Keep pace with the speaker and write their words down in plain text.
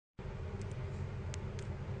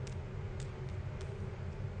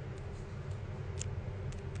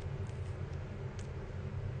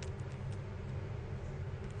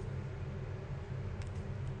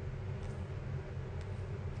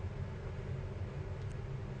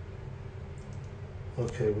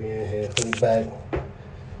Okay, we in here. We back.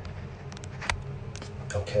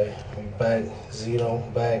 Okay, we back. Zeno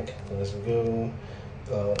back. Let's go.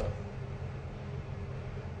 Uh,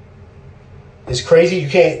 it's crazy. You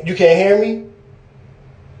can't hear me.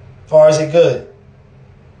 Or is it good?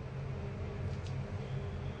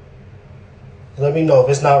 Let me know if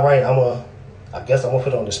it's not right. I guess I'm gonna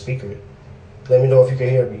put it on the speaker. Let me know if you can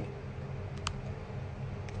hear me.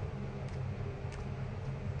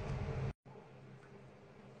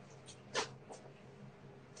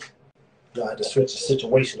 No, I had to switch the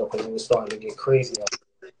situation up because it was starting to get crazy.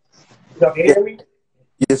 Y'all can Yeah, hear me?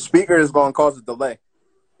 your speaker is going to cause a delay.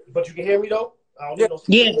 But you can hear me though? I don't Yeah. need no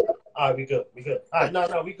Yeah. speaker. All right, we good. We good. All right,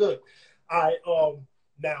 no, we good. All right,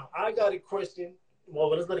 now I got a question. Well,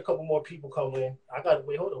 let's let a couple more people come in.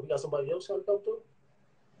 Wait, hold on. We got somebody else trying to come through?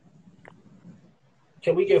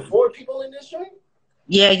 Can we get 4 people in this joint?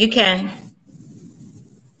 Yeah, you can.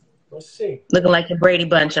 Let's see. Looking like the Brady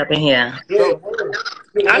Bunch up in here. Yeah, So, word.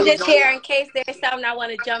 Yeah, I'm word, just Johnny. here in case there's something I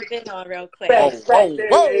want to jump in on real quick. whoa, Facts, whoa,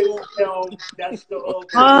 there it is. whoa. That's the Queen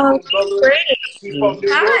Oh, brother. She from pretty. New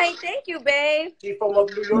York. Hi, thank you, babe. She from up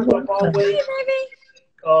New You're York, up our welcome. way. Hey,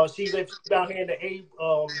 baby. She lives down here in the A.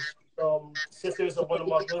 Sisters of one of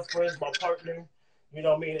my good friends, my partner. You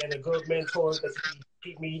know what I mean, and a good mentor because he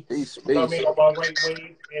keep me, Peace, you know what I peace. mean, on my right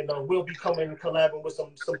way. And we'll be coming and collabing with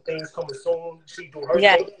some things coming soon. She do her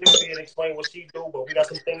Yeah. thing and explain what she do, but we got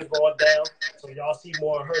some things going down, so y'all see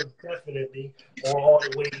more of her definitely on all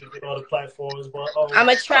the ways and all the platforms. But I'm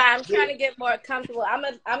gonna try. I'm yeah. trying to get more comfortable.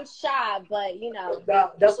 I'm shy, but you know.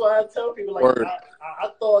 Now, that's why I tell people like Word. I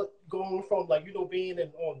thought going from like being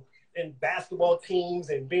in basketball teams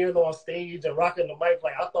and being on stage and rocking the mic,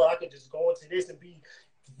 like I thought I could just go into this and be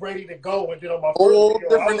ready to go. And then on my first Whole video,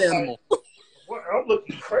 I different was like, animal. what? I'm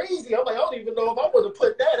looking crazy. I'm like, I don't even know if I would have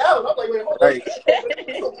put that out. I'm like, wait, hold on, Right, let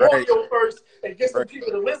me do some right, audio first and get some right.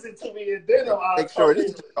 people to listen to me, and then I'll Make come sure this in.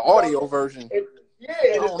 is just the You know? audio version. And, yeah, I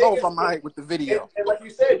and the don't thing know if is, I'm all right with the video. and like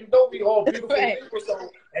you said, we all beautiful Right. people,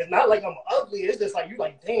 so it's not like I'm ugly. It's just like you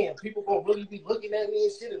like, damn, people gonna really be looking at me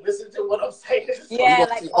and shit and listen to what I'm saying. So You Yeah, gonna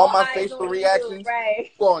like see all all my eyes facial on you, reactions.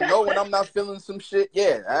 right? You gonna know when I'm not feeling some shit.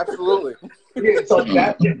 Yeah, absolutely. yeah, so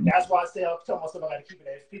that's why I say I'm telling myself I gotta keep it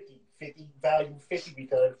at 50 value 50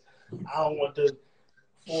 because I don't want the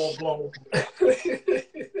full blown.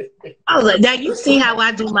 Oh, look, now you see how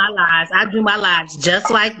I do my lives. I do my lives just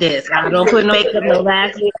like this. I don't put no makeup, no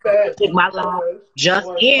lashes. Take my lives just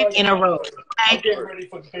in a row. I'm Okay? getting ready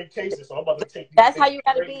for vacation, so I'm about to take That's these how you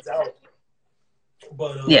gotta be. braids out.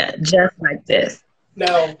 But Yeah, just like this.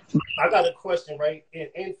 now I got a question, right?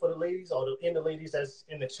 And for the ladies or the ladies that's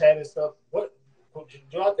in the chat and stuff, what do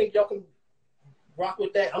y'all think y'all can rock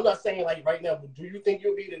with that? I'm not saying like right now, but do you think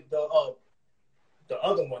you'll be the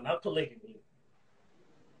other one, not polygamy?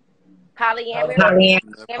 Polyamory. Polyamory.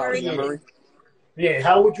 Polyamory. Yeah,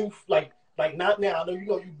 how would you like not now? I know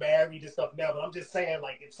you married and stuff now, but I'm just saying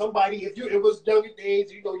like if it was younger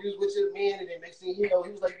days, you was with your man, and then next thing he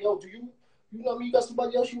was like, yo, do you know what I mean? You got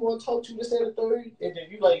somebody else you want to talk to, this and the third, and then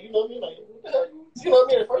you like, you know what I mean? Like, what the hell you know what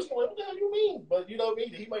I mean? At first you're like, what the hell you mean? But you know what I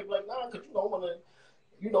mean? He might be like, nah, because you don't want to.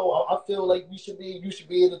 I feel like you should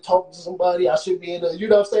be able to talk to somebody. I should be able to, you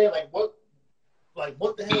know what I'm saying?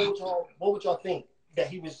 What the hell what would y'all think that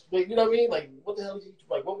he was, like, you know what I mean? Like, what the hell is he,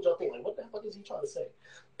 like, what would y'all think? Like, what the fuck is he trying to say?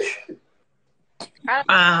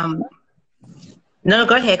 Um, no,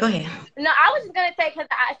 go ahead. Go ahead. No, I was just gonna say because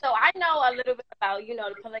I know a little bit about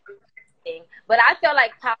the polygamy thing, but I feel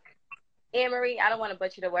like polyamory. I don't want to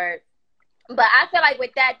butcher the word, but I feel like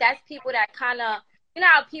with that's people that kind of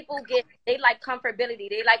how people they like comfortability,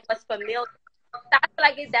 they like what's familiar. So I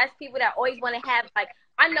feel like that's people that always want to have like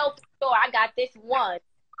I know for sure I got this one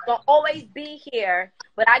gonna always be here,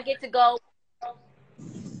 but I get to go.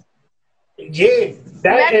 Yeah,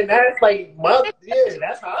 that's like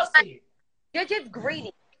that's how I see it. You're just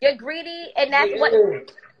greedy. You're greedy, and that's what. Yeah,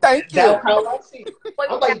 Thank you. that's how I see it.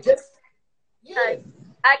 I'm like, just yeah,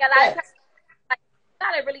 I got a lot of facts. like, you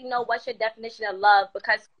gotta really know what's your definition of love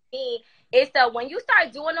because for me, it's when you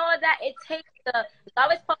start doing all of that, it takes the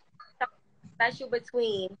love is supposed to be special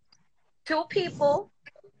between two people.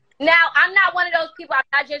 Now, I'm not one of those people. I'm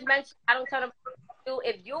not judgmental. I don't tell them to do.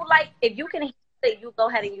 If you can handle it, you go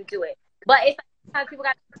ahead and you do it. But it's like sometimes people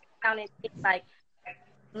got to sit down and think like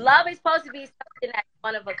love is supposed to be something that's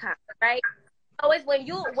one of a kind, right? So it's when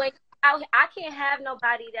out, I can't have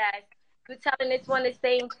nobody that's you telling this one the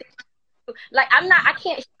same thing. Like I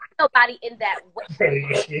can't show nobody in that way.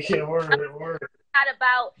 Yeah, word. Not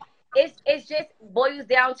about it's just boils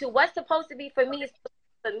down to what's supposed to be for me is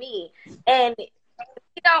for me, and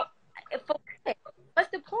for what's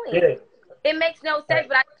the point? Yeah. It makes no sense.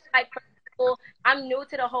 But I like for people. I'm new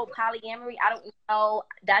to the whole polyamory. I don't know.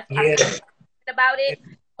 I'm Yeah. about it.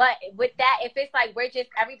 But with that, if it's like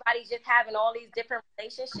everybody's just having all these different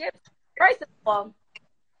relationships, first of all,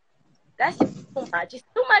 that's just too much. It's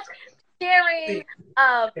too much sharing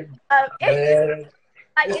of it's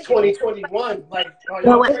 2021. Like,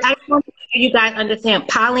 well, I want you guys understand,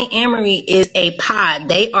 polyamory is a pod.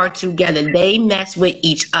 They are together. They mess with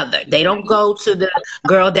each other. They don't go to the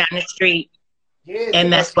girl down the street and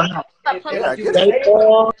mess with her. They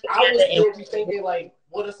all I was still be thinking, like,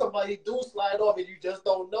 what if somebody do slide off and you just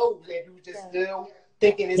don't know, and you just still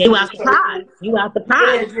thinking it's you out the pod. You out the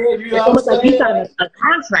pod. It's almost like you signed a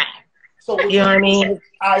contract. So you know what I mean?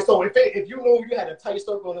 All right. So if you know you had a tight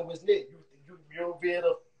circle and it was lit, you'll be able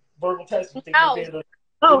to verbal test. You think you'll be able to?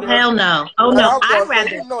 Oh, hell no. Oh, no. I'd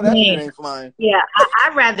rather swing. Yeah,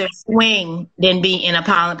 I'd rather swing than be in a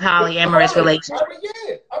polyamorous relationship.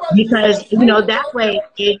 Because, that way,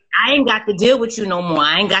 I ain't got to deal with you no more.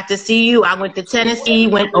 I ain't got to see you. I went to Tennessee,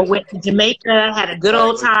 went to Jamaica, had a good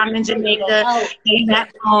old time in Jamaica, came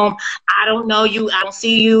back home. I don't know you. I don't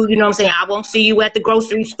see you. You know what I'm saying? I won't see you at the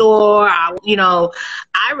grocery store. I'd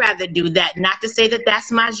rather do that. Not to say that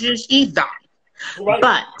that's my judge either.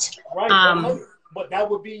 But that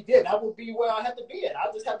would be where I have to be at.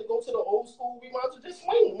 I just have to go to the old school. We might as well just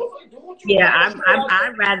swing. Do what you want.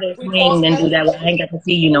 I'd rather swing than do that. I ain't got to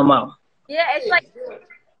see you no more. Yeah, it's like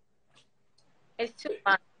it's too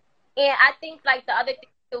much. And I think like the other thing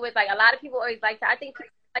too is like a lot of people always like to. I think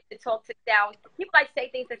people like to talk to sound. People like to say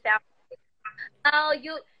things to sound. Oh,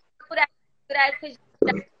 you do that because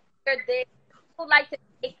you're this. People like to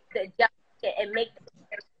make the judgment and make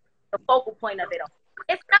the focal point of it all.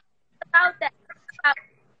 It's not about that.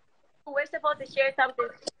 We're supposed to share something,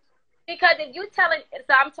 because if you telling,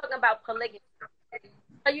 so I'm talking about polygamy.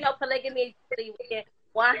 So, polygamy is usually within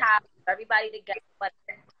one house, everybody together. But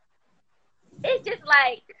it's just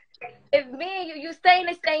like, if me and you saying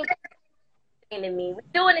the same thing to me,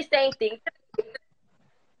 we're doing the same thing.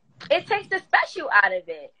 It takes the special out of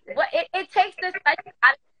it. But it takes the special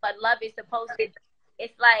out of what love is supposed to do.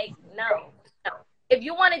 It's like, no. If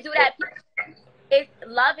you want to do that,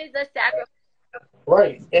 love is a sacrifice.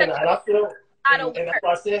 Right, and I feel, and that's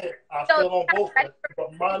why I said I feel on both.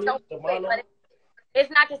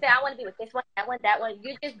 It's not to say I want to be with this one, that one, that one.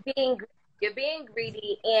 You're being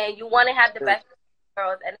greedy, and you want to have the best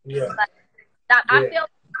girls. And I feel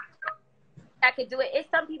that could do it.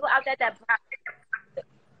 It's some people out there that, but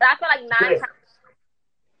I feel like 9 times.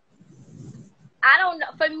 I don't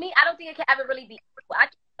know. For me, I don't think it can ever really be equal. I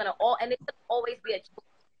think it's gonna always be a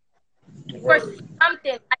choice for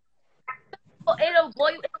something. It's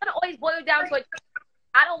gonna always boil down to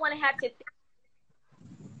I don't want to have to think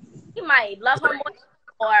he might love her more,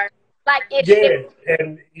 or like and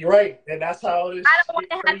you're right, and that's how it is. I don't want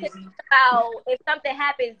to have to think about if something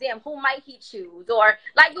happens, who might he choose, or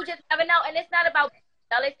like you just never know. And it's not about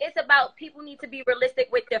jealous, it's about people need to be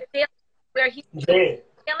realistic with their feelings, where he's feeling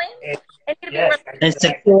and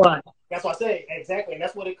secure. That's what I say, exactly, and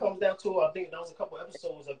that's what it comes down to. I think that was a couple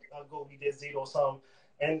episodes ago we did Zito something.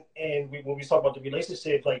 And when we talk about the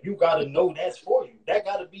relationship, like, you gotta know that's for you. That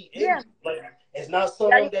gotta be in you. Like, it's not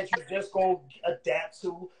something that you just gonna adapt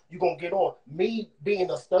to. You gonna get on. Me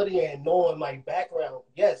being a studier and knowing my background,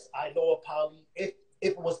 yes, I know a poly. If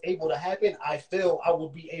it was able to happen, I feel I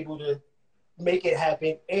would be able to make it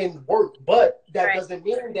happen and work. But that doesn't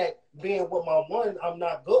mean that being with my one, I'm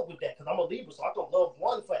not good with that, because I'm a Libra, so I can love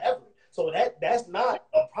one forever. So that's not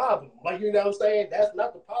a problem. Like, you know what I'm saying? That's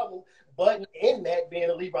not the problem. But in that, being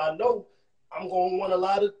a Libra, I know I'm going to want a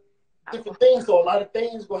lot of different things. So a lot of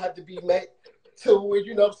things going to have to be met to,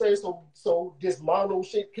 you know what I'm saying? So this mono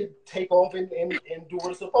shit could take off and do what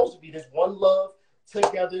it's supposed to be. This one love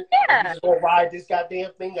together. We're just going to ride this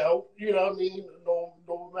goddamn thing out. You know what I mean? No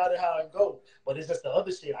matter how it goes. But it's just the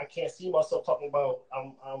other shit. I can't see myself talking about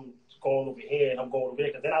I'm going over here and I'm going over there,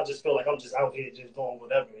 because then I just feel like I'm just out here just doing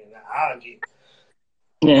whatever, and I get.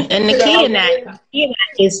 Yeah, and the key in that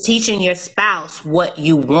is teaching your spouse what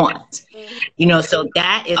you want. So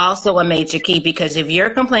that is also a major key, because if you're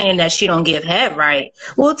complaining that she don't give head right,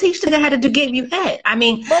 well, teach her how to give you head. I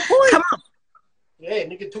mean, come on. Yeah,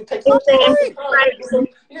 nigga, take some time. Do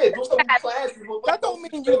some classes. That don't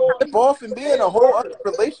mean you rip off and be in a whole other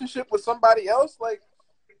relationship with somebody else. Like,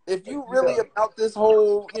 if you really about this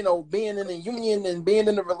whole, being in a union and being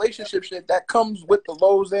in a relationship shit, that comes with the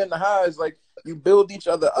lows and the highs. Like, you build each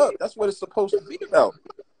other up. That's what it's supposed to be about.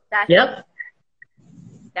 Yep.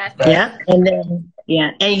 And then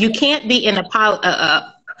and you can't be in a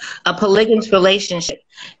polygamous relationship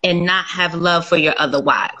and not have love for your other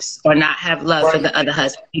wives, or not have love for the other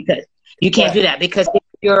husband, because you can't do that, because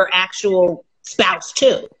your actual spouse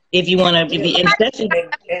too. If you want to be, especially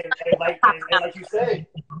and like you said,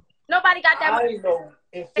 nobody got that. I know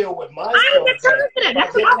and feel with myself. That's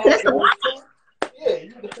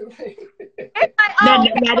It's like, oh,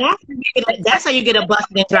 now that's how you get a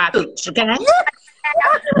busted and dry cooch, okay? no,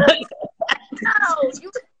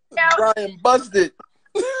 you dry and busted.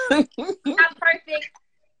 not perfect.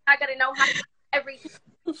 I gotta know how to do everything,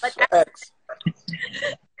 but Facts.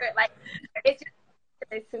 like it's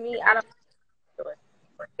just, to me, I don't.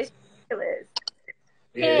 It's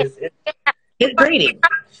ridiculous. It's greedy.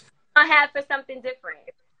 I have for something different.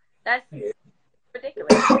 That's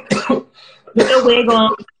ridiculous. Put your wig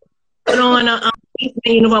on, put on a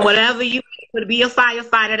uniform, whatever you to be a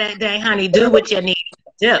firefighter that day, honey. Do what you need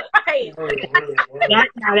to do. Right.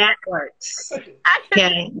 That's how that works. I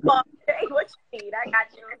can Okay. say what you need. I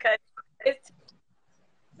got you because it's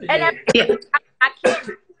and I can't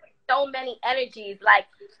do so many energies. Like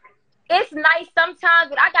it's nice sometimes,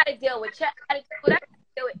 but I gotta deal with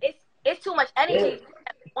it's too much energy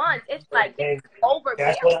at once. It's like over me.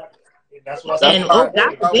 That's what and God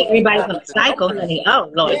forbid everybody's on a cycle, honey.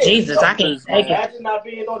 Oh Lord Jesus, I can't take it. Imagine not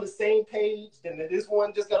being on the same page. Then this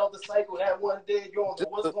one just got off the cycle. That one did. You don't know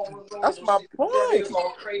what's going on. That's my point. It's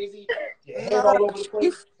all crazy. Your head all over the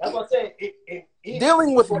place. That's what I said.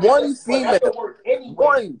 Dealing with one female,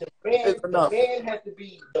 one is enough.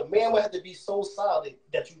 The man would have to be so solid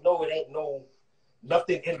that you know it ain't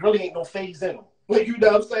nothing. It really ain't no phase in him. Like, you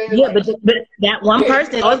know what I'm saying? Yeah, like, but that one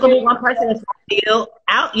person, there's always gonna be one person that's gonna feel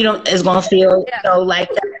out. Is gonna feel like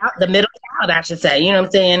the middle child, I should say. You know what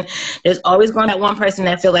I'm saying? There's always gonna be that one person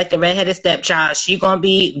that feel like the redheaded stepchild. She gonna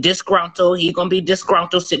be disgruntled. He gonna be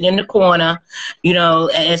disgruntled, sitting in the corner.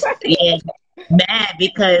 And mad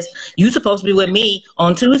because you supposed to be with me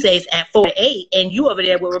on Tuesdays at 4 to 8, and you over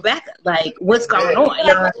there with Rebecca. Like, what's going on?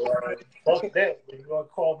 Fuck that. We're going to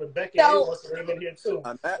call Rebecca in here too.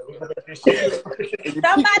 Somebody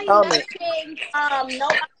mentioned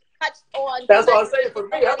nobody touched on. That's what I'm saying for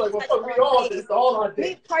me. I'm like, well, fuck me off. It's all I did.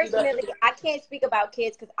 Me personally, I can't speak about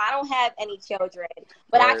kids because I don't have any children.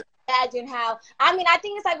 But I can imagine how. I mean, I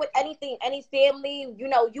think it's like with anything, any family. You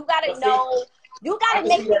got to know. You got to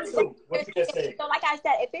make things. So, like I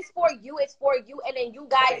said, if it's for you, it's for you, and then you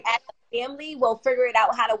guys as a family will figure it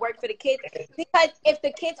out how to work for the kids. Because if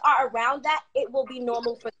the kids are around that, it will be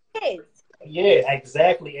normal for the kids. Yeah,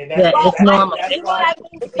 exactly, and it's normal. That's why I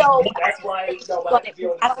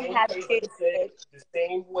don't have kids. The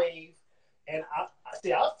same wave, and I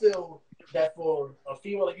feel that for a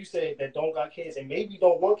female like you said that don't got kids and maybe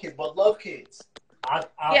don't want kids but love kids, I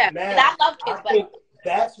love kids. I think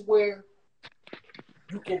that's where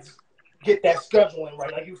you can get that scheduling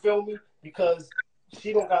right. Like, you feel me? Because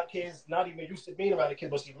she don't got kids, not even used to being around the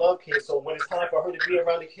kids, but she love kids. So when it's time for her to be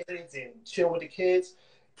around the kids and chill with the kids,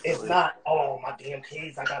 it's not, oh, my damn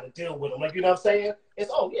kids, I got to deal with them. Like, you know what I'm saying?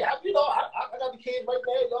 It's, oh, yeah, I got the kids right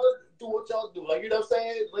there. Y'all do what y'all do. Like, you know what I'm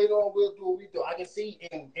saying? Later on, we'll do what we do. I can see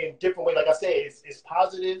in different ways. Like I said, it's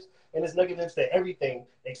positives and it's negatives to everything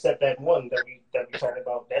except that one that we talking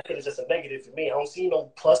about. That shit is just a negative for me. I don't see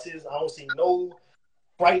no pluses. I don't see no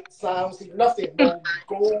bright signs, nothing.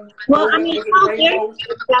 Well, I mean,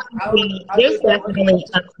 there's definitely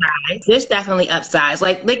upsides. There's definitely upsides.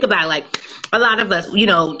 Like, think about it, like a lot of us,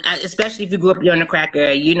 especially if you grew up during the crack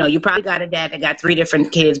era, you probably got a dad that got 3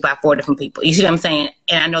 different kids by 4 different people. You see what I'm saying?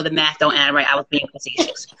 And I know the math don't add right. I was being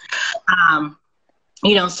facetious.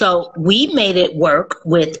 So we made it work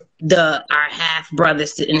with our half brother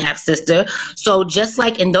and half sister. So just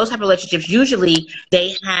like in those type of relationships, usually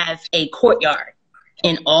they have a courtyard.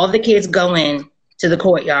 And all the kids go in to the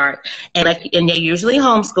courtyard, and they're usually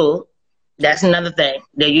homeschooled. That's another thing.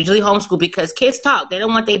 They're usually homeschooled because kids talk. They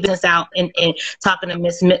don't want their business out and talking to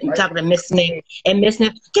Miss Smith, talking to Miss Smith, and Miss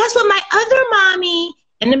Smith. Guess what, my other mommy?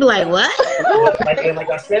 And they be like, what? like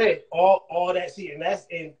I said, all that shit, and that's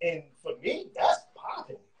and for me, that's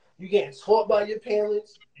popping. You getting taught by your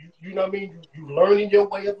parents. You know what I mean. You learning your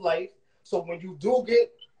way of life. So when you do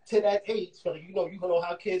get to that age, so you know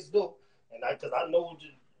how kids do. And because I know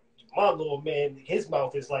my little man, his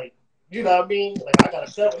mouth is like, you know what I mean? Like, I got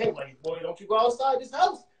to tell him, like, boy, don't you go outside this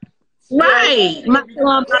house. Right.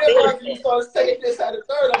 You start saying this at a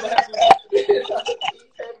third, I'm going to have to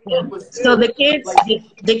know, but So still, the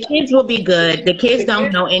kids will be good. The kids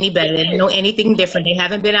don't know any better. They don't know anything different. They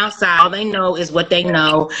haven't been outside. All they know is what they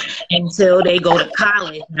know until they go to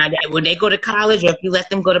college. Now, when they go to college, or if you let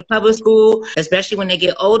them go to public school, especially when they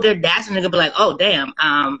get older, that's when they're gonna be like, oh damn,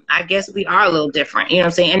 I guess we are a little different. You know what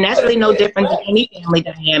I'm saying? And that's really no different than any family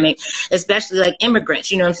dynamic, especially like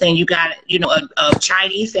immigrants. You know what I'm saying? You got, you know, a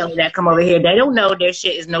Chinese family that come over here. They don't know their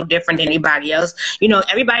shit is no different than anybody else. You know,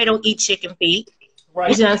 everybody don't eat chicken feet. Right.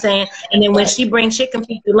 You see what I'm saying? And then when she brings chicken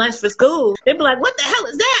feet to lunch for school, they be like, what the hell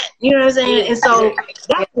is that? You know what I'm saying? And so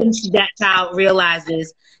that's when that child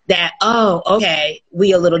realizes that, oh, okay,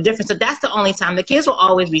 we a little different. So that's the only time. The kids will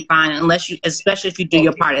always be fine unless you, especially if you do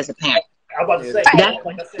your part as a parent. I'm about to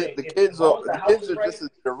say, the kids are just a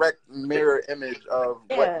direct mirror image of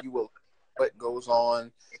what goes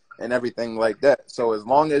on and everything like that. So as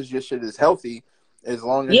long as your shit is healthy, as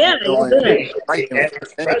long as you're doing right thing,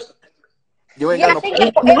 you ain't got no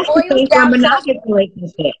it boils down to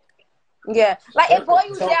it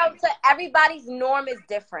boils down to everybody's norm is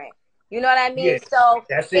different. You know what I mean? So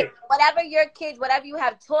that's it. Whatever your kids, whatever you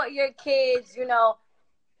have taught your kids, you know,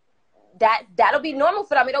 that'll be normal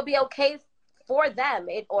for them. It'll be okay for them.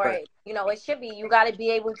 You know, it should be. You got to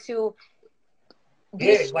be able to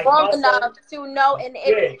be strong enough to know. And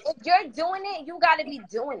if you're doing it, you got to be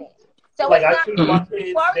doing it. So it's not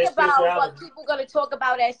worry about what people are going to talk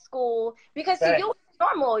about at school, because to you it's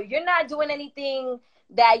normal. You're not doing anything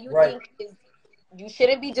that you think you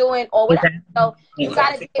shouldn't be doing or whatever. So you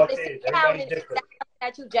got to be able to sit down, and if that's something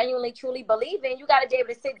that you genuinely truly believe in, you got to be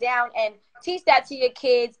able to sit down and teach that to your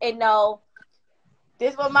kids and know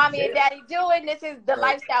this is what mommy and daddy doing. This is the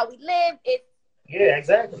lifestyle we live.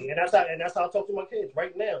 Exactly. And that's how I talk to my kids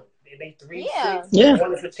right now. They 3, 6,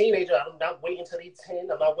 one is a teenager. I'm not waiting until they 10.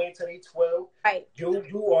 I'm not waiting until they 12. Right.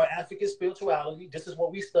 You are African spirituality. This is what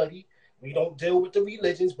we study. We don't deal with the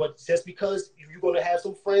religions, but just because you're going to have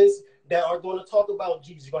some friends that are going to talk about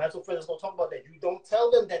Jesus, you're going to have some friends that's going to talk about that. You don't tell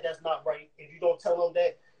them that that's not right, and you don't tell them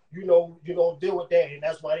that, you know, you don't deal with that, and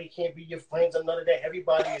that's why they can't be your friends or none of that.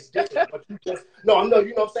 Everybody is different, but you just you know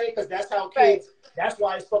what I'm saying? Because that's how kids. That's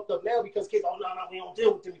why it's fucked up now, because kids, no, we don't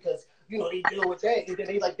deal with them because, you know, they deal with that, and then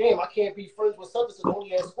they like, damn, I can't be friends with something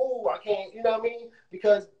only at school. I can't, you know what I mean?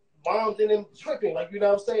 Because moms and them tripping, like, you know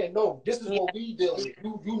what I'm saying? No, this is what we deal with.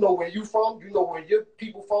 You know where you from, you know where your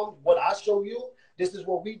people from. What I show you, this is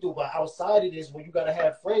what we do. But outside of this, when you gotta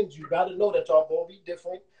have friends, you gotta know that y'all gonna be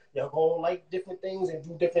different. Y'all gonna like different things and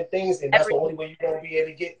do different things, and that's the only way you're gonna be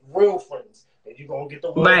able to get real friends. And you're gonna get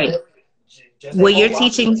the real friends. Well, you're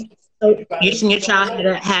teaching your child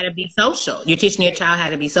how to be social. You're teaching your child how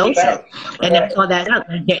to be social. And that's all that up.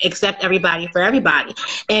 Accept everybody for everybody.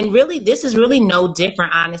 And really, this is really no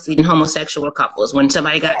different, honestly, than homosexual couples. When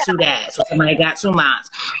somebody got 2 dads or somebody got 2 moms.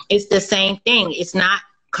 It's the same thing. It's not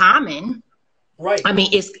common. Right. I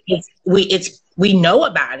mean, we know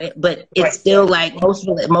about it, but it's still like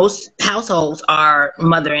most households are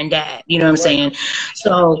mother and dad. You know what I'm saying?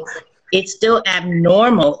 So it's still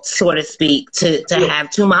abnormal, so to speak, to have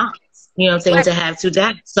 2 moms. You know what I'm saying? To have 2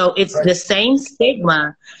 dads. So it's the same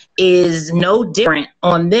stigma is no different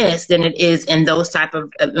on this than it is in those type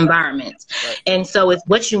of environments. And so it's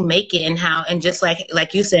what you make it and how, and just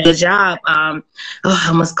like you said, the job, I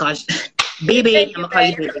almost called you BB. I'm going to call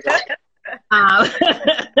you BB.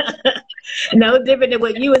 No different than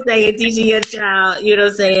what you were saying, teaching your child, you know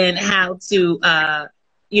what I'm saying, how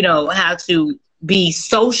to be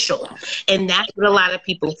social. And that's what a lot of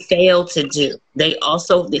people fail to do. They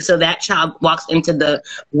also, so that child walks into the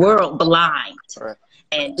world blind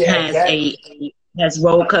and has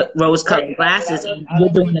rose-colored glasses, and you're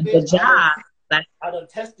doing a good job. I done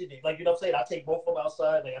tested it. Like, you know what I'm saying? I take both of them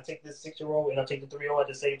outside. Like, I take this 6-year-old and I take the 3-year-old at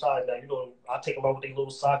the same time. Now, you know, I take them out with their little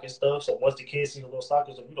sock and stuff. So once the kids see the little sock,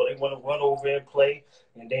 so, you know, they want to run over and play.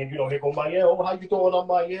 And then, you know, here go Mael. Oh, how you doing? I'm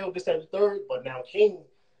Mael. This and the third. But now King,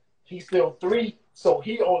 he's still 3. So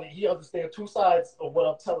he understands 2 sides of what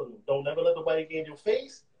I'm telling him. Don't ever let nobody get in your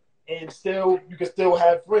face. And still, you can still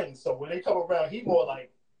have friends. So when they come around, he more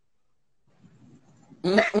like,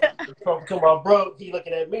 talking to my bro, he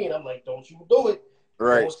looking at me, and I'm like, don't you do it.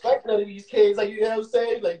 Don't respect none of these kids. Like, you know what I'm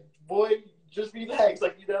saying? Like, boy, just relax.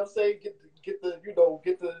 Like, you know what I'm saying? Get the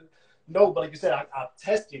no. But like you said, I've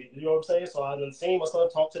tested it. You know what I'm saying? So I done seen my son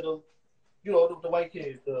talk to the, you know, the white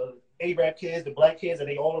kids, the Arab kids, the black kids, and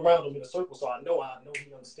they all around him in a circle. So I know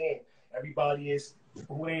he understand. Everybody is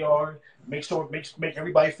who they are. Make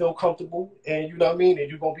everybody feel comfortable, and you know what I mean. And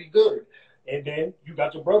you're gonna be good. And then you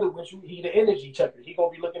got your brother with you. He the energy checker. He gonna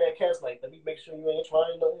be looking at cats like, let me make sure you ain't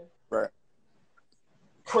trying nothing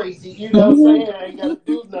crazy. You know what I'm saying? I ain't gotta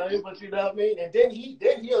do nothing, but you know what I mean. And then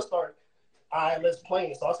he'll start all right, let's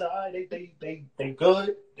play. So I said, all right, they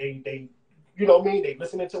good. They you know what I mean? They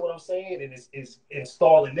listening to what I'm saying, and it's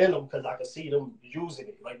installing in them because I can see them using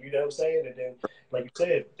it. Like, you know what I'm saying? And then, like you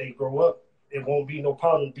said, they grow up. It won't be no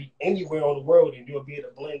problem to be anywhere on the world, and you'll be able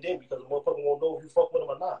to blend in because the motherfucker won't know if you fuck with him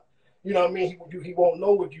or not. You know what I mean? He won't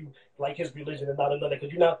know if you like his religion and not another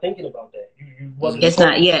because you're not thinking about that. You wasn't. It's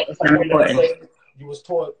not yet. It's not important. You was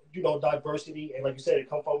taught, you know, diversity, and like you said, it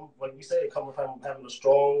come from, like we said, it come from having a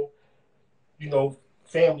strong, you know,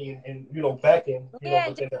 family and you know, backing, you know,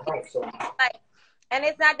 within the house. So. Like, and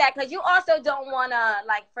it's not that, because you also don't want to,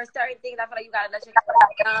 like, for certain things, I feel like you got to let your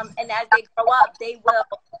and as they grow up, they will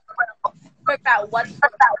figure out what's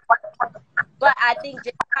but I think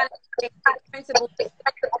just kind of basic principles,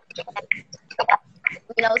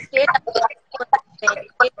 you know, scared of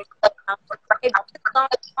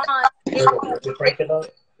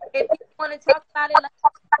if people want to talk about it,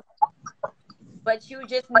 but you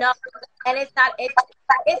just know, and it's not, it's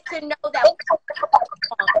to know that you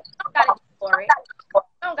don't got to do for it. You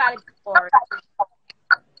don't got to do for it.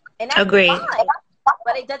 And that's fine,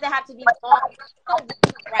 but it doesn't have to be wrong.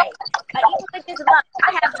 Right. Like, even with this love, I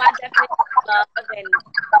have my definition of love,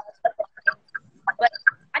 but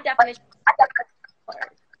my definition of love.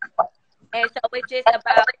 And so it's just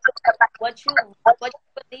about what you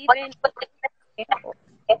believe in.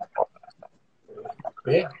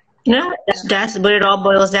 Yeah. Yeah, that's what it all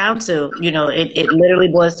boils down to. You know, it literally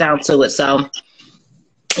boils down to it. So,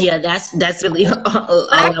 yeah, that's really all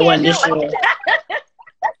I wanted to share.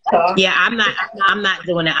 Yeah, I'm not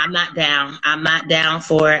doing it. I'm not down. I'm not down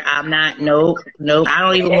for it. I'm not. Nope. I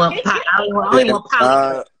don't even want. I don't even want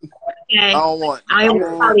poly. Okay. I don't want. I don't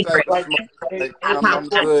want poly. I'm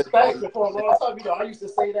good. For a long time, you know, I used to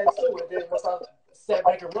say that too, and then once I sat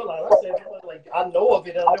back and realized, I said, like, I know of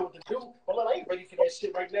it, and I know what to do. But like, I ain't ready for that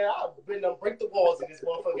shit right now. I've been break the walls in this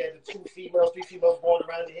motherfucker. Had the 3 females going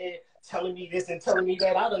around the head, telling me this and telling me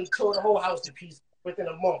that. I done tore the whole house to pieces within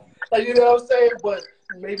a month. Like, you know what I'm saying? But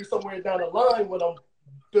maybe somewhere down the line when I'm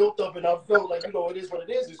built up and I feel like, you know, it is what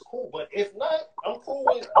it is, it's cool. But if not, I'm cool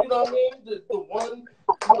with, you know what I mean? The one,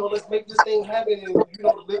 you know, let's make this thing happen and, you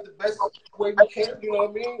know, live the best way we can, you know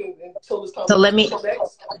what I mean? And until it's time so to let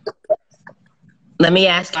me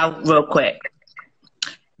ask you real quick.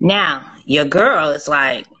 Now, your girl is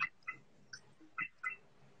like,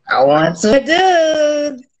 I want to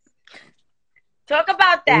do. Talk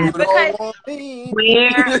about that, because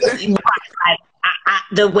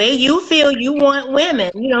the way you feel you want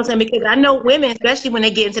women, you know what I'm saying? Because I know women, especially when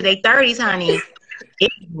they get into their 30s, honey,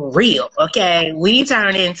 it's real, okay? We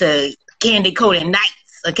turn into candy coated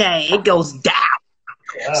nights, okay? It goes down.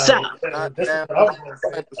 So,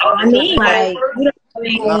 I mean, like, you know what I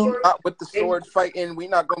mean? Not with the sword fighting. We're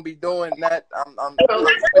not gonna be doing that.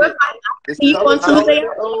 You want to say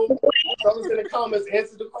someone's in the comments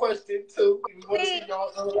answer the question too. We want to see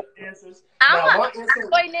y'all answers. I'm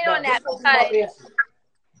going in on that because.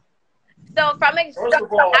 So I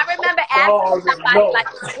remember asking somebody, like,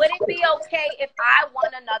 would it be okay if I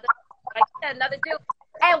want another dude?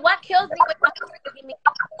 And what kills me with me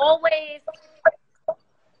always,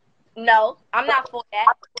 no, I'm not for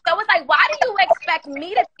that. So it's like, why do you expect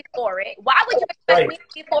me to be for it? Why would you expect me to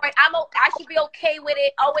be for it? I should be okay with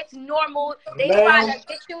it. Oh, it's normal. They try to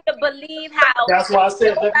get you to believe how that's why I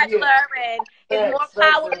said and is more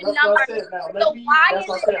power in numbers. So why is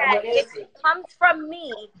it that if it comes from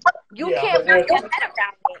me, you can't wrap your head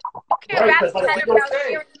around it? You can't wrap your head around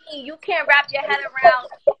hearing me. You can't wrap your head around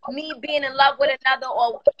me being in love with another,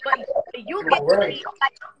 or but you get to be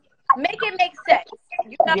like, make it make sense.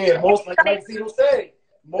 You know, most like Zito said,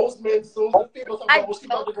 most men, soon as people talk about, well, she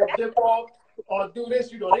about to go dip off or do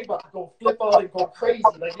this, you know, they about to go flip out and go crazy.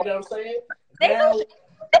 Like, you know what I'm saying? Now,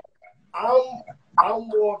 I'm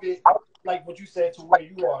more of it, like what you said, to where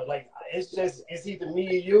you are. Like, it's either me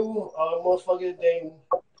or you, motherfucker, then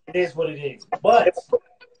it is what it is. But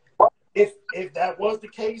if that was the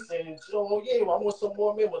case, and so, yeah, well, I want some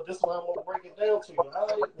more men, but this one I'm going to break it down to you. All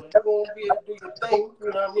right, well, you're going to be able to do your thing, you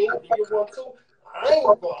know what I mean? Do you want to? I ain't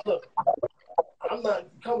going to, look, I'm not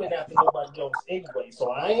coming after nobody else anyway,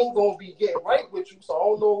 so I ain't going to be getting right with you, so I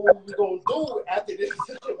don't know what we're going to do after this,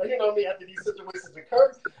 you know what I mean, after these situations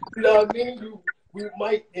occur, you know what I mean? We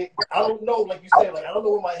might, I don't know, like you said, like, I don't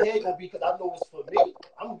know where my head going to be, because I know it's for me.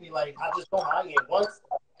 I'm going to be like, I just know how I am. Once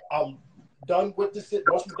I'm done with this,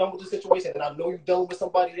 once we're done with the situation, and I know you're done with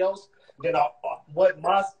somebody else, then how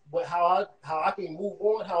I can move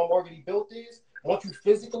on, how I'm already built is, once you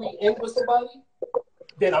physically end with somebody,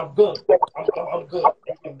 then I'm good. I'm good.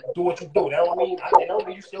 You can do what you do. That don't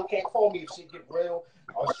mean you still can't call me if shit get real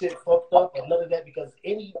or shit fucked up or none of that, because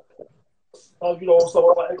any you know, some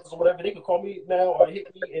of my exes or whatever, they can call me now or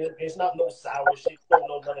hit me, and it's not no sour shit,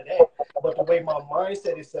 no none of that. But the way my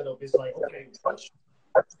mindset is set up is like, okay, once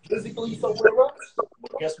you physically somewhere else,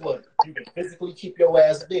 well, guess what? You can physically keep your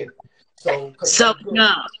ass there. So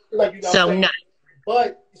no. Like, you know so no.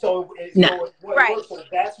 But so no. Right. So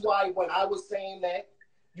that's why when I was saying that,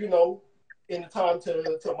 you know, in the time to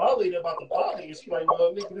my lady about the poly, and she like,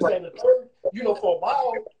 well, nigga, this and the third, you know, for a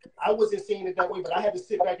while, I wasn't seeing it that way, but I had to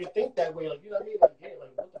sit back and think that way, like, you know what I mean? Like, yeah,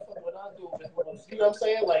 like, what the fuck would I do? You know what I'm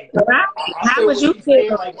saying? Like, how would you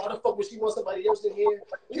feel? Like, why the fuck would she want somebody else in here?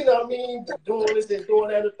 You know what I mean? Doing this and doing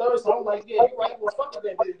that and the third. So I'm like, yeah, you're right. Well, fuck it,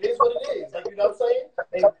 then. It is what it is. Like, you know what I'm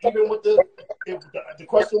saying? And even with the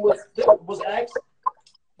question was asked,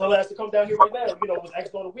 the last to come down here right now, you know, was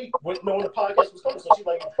asked on a week, knowing the podcast was coming. So she's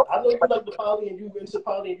like, I know you like the poly and you into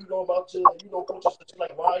poly and you know about your, you know, culture. So she's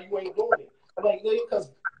like, why you ain't doing it? I'm like, yeah, because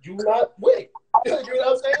you not with it. You know what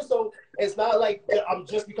I'm saying? So it's not like I'm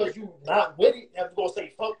just because you not with it, I'm going to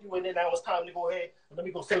say fuck you and then now it's time to go ahead and let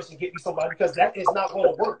me go search and get me somebody, because that is not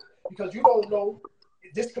going to work. Because you don't know.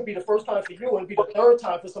 This could be the first time for you and be the third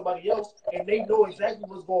time for somebody else, and they know exactly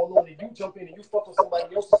what's going on, and you jump in and you fuck with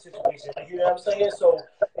somebody else's situation. Like, you know what I'm saying? So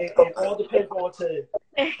it all depends on to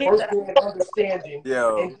first being understanding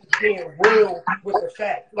and being real with the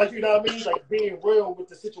fact. Like, you know what I mean? Like, being real with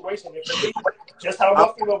the situation. And for me, just how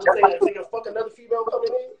my female would say, like, nigga, fuck another female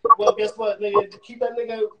coming in. Well, guess what, nigga? Keep that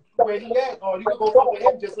nigga where he at, or you can go fuck with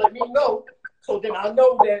him. Just let me know. So then I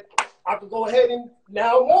know that I can go ahead and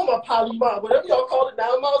now I'm on my poly mind, whatever y'all call it.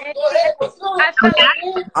 Now I'm out. Go ahead. What's up?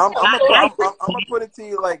 I'm gonna put it to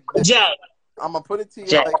you like this. Jay. I'm gonna put it to you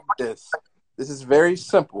like this. This is very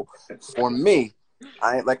simple for me.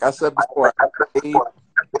 Like I said before,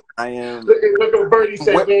 I am with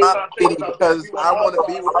my lady because I want to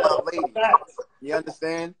be with my lady. You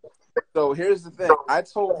understand? So here's the thing. I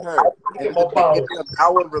told her in the beginning of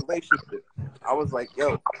our relationship, I was like,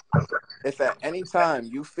 yo, if at any time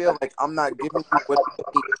you feel like I'm not giving you what you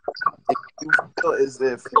need, if you feel as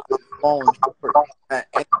if I'm falling short at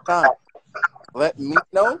any time, let me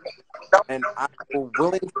know, and I will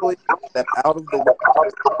willingly step out of the way,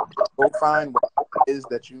 go find what it is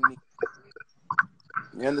that you need.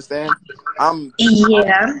 You understand? I'm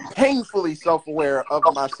painfully self-aware of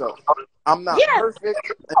myself. I'm not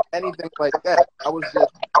perfect and anything like that. I was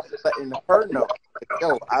just letting her know, like,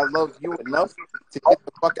 yo, I love you enough to get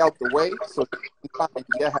the fuck out the way so you can find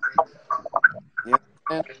your happiness. You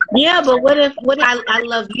understand? Yeah, but what if I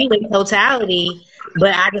love you in totality,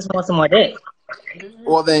 but I just want some more dick?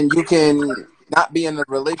 Well, then you can not be in a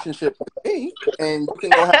relationship with me, and you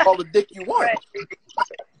can go have all the dick you want.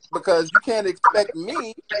 Because you can't expect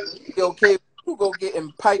me to be okay with you go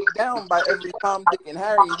getting piped down by every Tom, Dick, and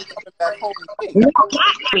Harry, and you coming back home with me.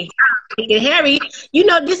 Harry, Dick, and Harry, you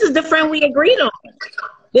know, this is the friend we agreed on.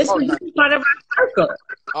 This is part of our circle.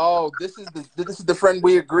 Oh, this is the friend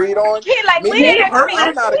we agreed on. He like,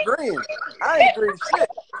 I'm not agreeing. I ain't agreeing shit.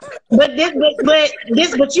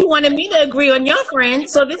 But you wanted me to agree on your friend,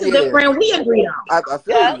 so this is the friend we agreed on. I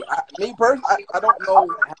feel you. Me personally, I don't know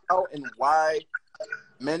how and why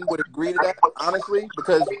men would agree to that, honestly,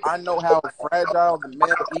 because I know how fragile the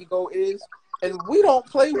male ego is, and we don't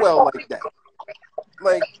play well like that.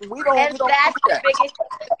 Like, we don't. And that's the biggest.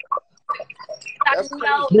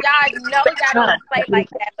 Y'all don't play like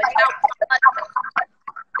that, but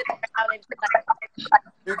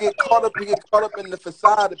you get caught up in the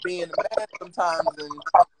facade of being a man sometimes, and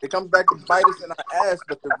it comes back to bite us in our ass.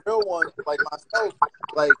 But the real one, like myself,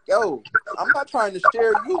 like, yo, I'm not trying to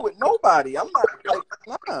share you with nobody. I'm not like,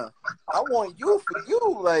 nah. I want you for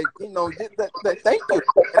you, like, you know. Thank you.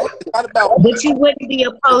 It's not about. But you wouldn't be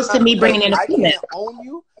opposed to me bringing in a female. I can't own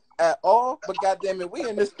you at all, but goddamn it, we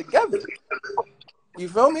in this together. You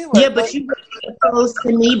feel me? Like, yeah, but you wouldn't be opposed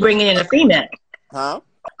to me bringing in a female. Huh?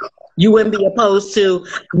 You wouldn't be opposed to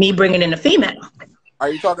me bringing in a female. Are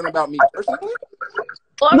you talking about me personally?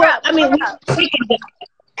 Pour up. I mean,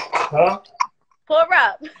 pour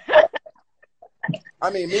up. I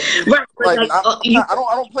mean, me, like, I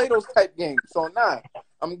don't play those type games, so nah,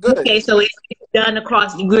 I'm good. Okay, so it's done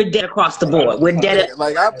across. We're dead across the board. We're dead.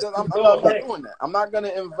 Like, I'm not doing that. I'm not gonna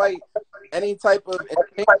invite any type of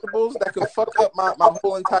intangibles that could fuck up my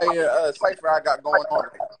whole entire cipher I got going on.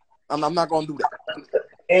 I'm not gonna do that.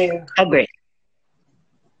 And I agree.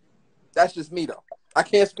 That's just me, though. I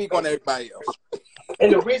can't speak on everybody else.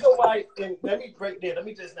 And the reason why, and let me break there. Let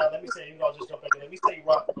me say, just jump back in. Let me say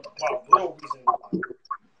why real reason why.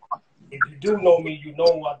 If you do know me, you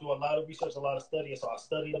know I do a lot of research, a lot of study. So I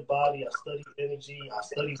study the body, I study energy, I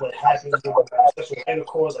study what happens with sexual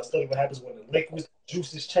intercourse, I study what happens when the liquids,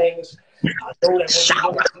 juices change. I know that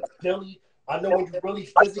when you go to Philly, I know when you're really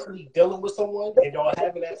physically dealing with someone and y'all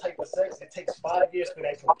having that type of sex, it takes 5 years for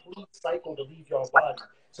that complete cycle to leave your body.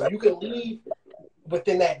 So you can leave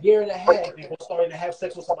within that year and a half and go starting to have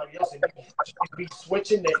sex with somebody else and you be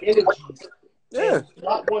switching the energies. Yeah. And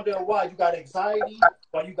not wondering why you got anxiety,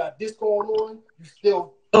 why you got this going on, you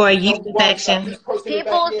still or a yeast infection.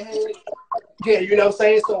 Yeah, you know what I'm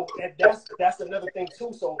saying? So that's another thing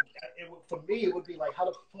too. So for me, it would be like, how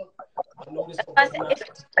the fuck I know this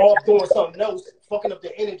motherfucker all doing something else, fucking up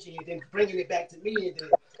the energy and then bringing it back to me and then,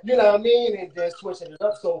 you know what I mean? And then switching it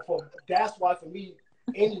up. So that's why for me,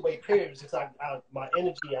 anyway, pairs, it's like my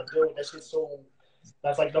energy, I deal with that shit so,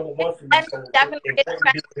 that's like number one for me. So definitely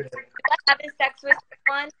having sex with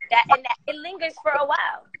someone that it lingers for a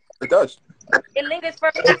while. It does. It lingers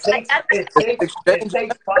for it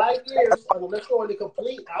takes 5 years unless you're on a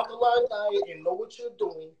complete alkaline diet and know what you're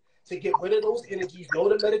doing to get rid of those energies, know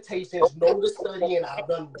the meditations, know the studying. I've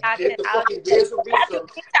done did the fucking years of research.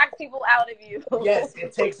 Detox people out of you. Yes,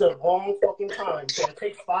 it takes a long fucking time. So it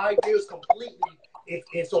takes 5 years completely.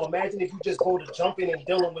 So imagine if you just go to jumping and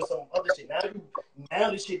dealing with some other shit.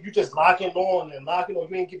 Now the shit you just locking on. You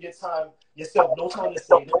ain't give yourself no time to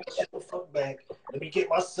say, let me shit the fuck back. Let me get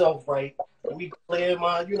myself right. Let me clear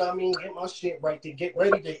my, you know what I mean, get my shit right to get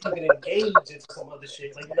ready to even engage into some other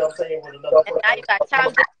shit. Like, you know what I'm saying, with another person. Now you got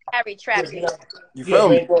Tom, Dick, and Harry trapped. You feel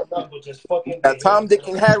me? Got Tom, Dick,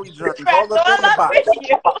 and Harry drums all up in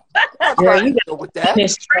the box. Girl, you got with that.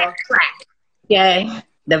 Venus track. Okay.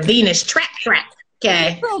 The Venus track.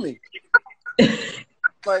 Okay. You feel me?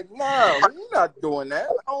 Like, no, we're not doing that.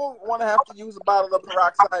 I don't want to have to use a bottle of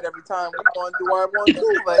peroxide every time we're going to do what I want to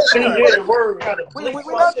do. Like, we're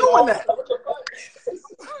not doing that.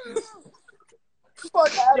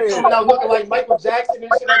 Fuck out of here. Now looking like Michael Jackson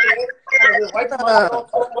and shit like that.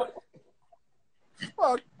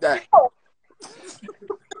 Fuck that.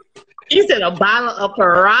 You said a bottle of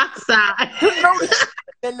peroxide.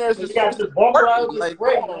 And there's this guy just walk around with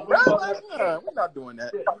spray. We're not doing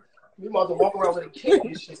that. You might have walk around with a kid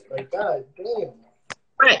and shit. Like, God damn.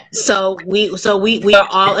 Right. So we are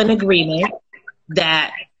all in agreement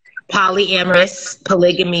that polyamorous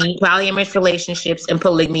relationships and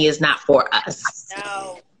polygamy is not for us.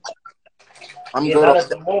 No. I'm good. Not at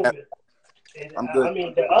the moment. I'm good. I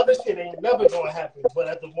mean, the other shit ain't never gonna happen. But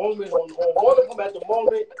at the moment, on one of them, at the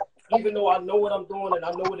moment, even though I know what I'm doing and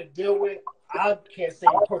I know what to deal with, I can't say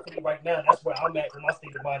it perfectly right now. That's where I'm at with my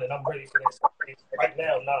state of mind, and I'm ready for this. Right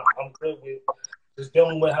now, I'm good with just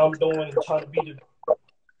dealing with how I'm doing and trying to be the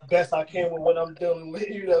best I can with what I'm dealing with.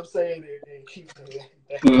 You know what I'm saying? And keep it.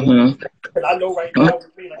 Mm-hmm. But I know right now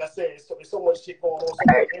with me, like I said, there's so much shit going on, so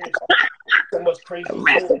much energy, so much crazy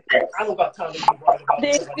shit. I don't got time to be worried about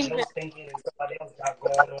what somebody else thinking and somebody else got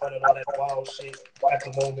going on and all that wild shit at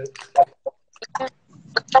the moment.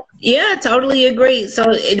 Yeah, totally agree.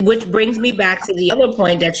 So, which brings me back to the other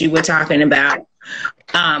point that you were talking about,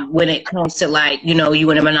 when it comes to, like, you know,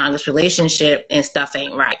 you in a monogamous relationship and stuff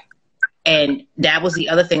ain't right. And that was the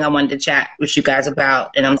other thing I wanted to chat with you guys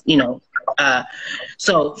about. And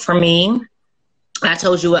so for me, I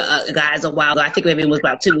told you guys a while ago, I think maybe it was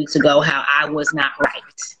about 2 weeks ago, how I was not right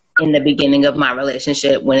in the beginning of my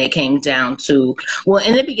relationship when it came down to, well,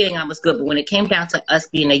 in the beginning I was good, but when it came down to us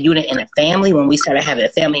being a unit in a family, when we started having a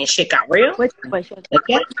family and shit got real,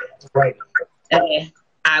 okay, right,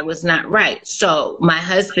 I was not right. So my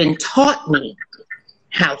husband taught me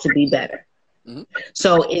how to be better. Mm-hmm.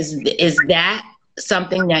 So is that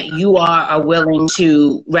something that you are willing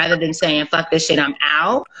to, rather than saying fuck this shit, I'm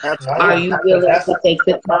out? Are you willing to take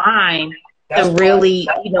the time to really,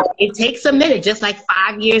 you know, it takes a minute, just like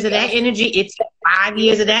 5 years of that energy, it took 5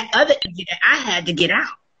 years of that other energy that I had to get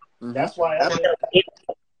out. That's why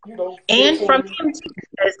and from him too,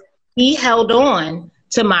 because he held on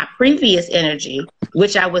to my previous energy,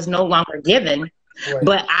 which I was no longer given,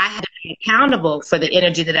 but I had to be accountable for the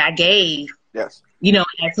energy that I gave. Yes. You know,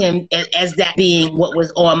 as him, as that being what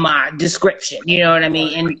was on my description, you know what I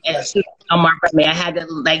mean? And on my resume, I had to,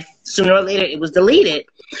 like, sooner or later it was deleted.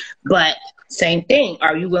 But same thing.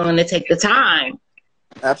 Are you willing to take the time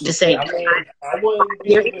to say, I wouldn't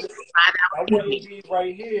be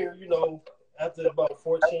right here, you know, after about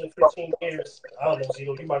 14, 15 years. I don't know,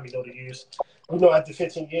 Zito, you might know the years. You know, after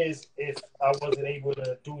 15 years, if I wasn't able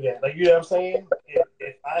to do that. Like, you know what I'm saying?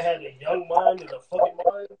 If I had a young mind and a fucking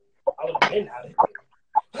mind, I would have been out of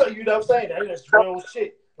here. You know what I'm saying? That's real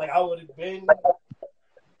shit. Like, I would have been,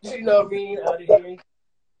 you know what I mean, out of here.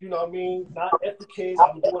 You know what I mean? Not at the kids.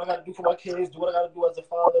 I'm doing what I got to do for my kids, do what I got to do as a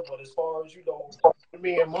father. But as far as, you know,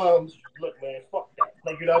 me and moms, look, man, fuck that.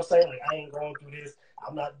 Like, you know what I'm saying? Like, I ain't going through this.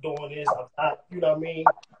 I'm not doing this. I'm not, you know what I mean?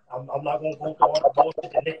 I'm not going to go through all the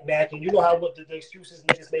bullshit, the knick-knack. And you know how what the excuses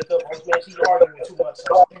niggas make up. Oh, man, she arguing too much.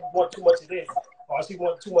 Or she want too much of this. Or she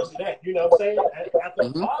want too much of that. You know what I'm saying? After a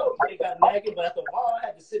while, they got nagging. But after a while, I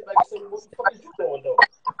had to sit back and say, what the fuck is you doing, though?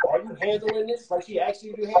 Are you handling this like she asked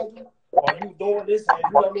you to handle? Are you doing this? And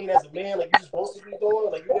you know what I mean? As a man, like you're supposed to be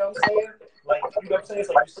doing? Like, you know what I'm saying? Like, you know what I'm saying? It's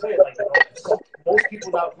like you said, like, most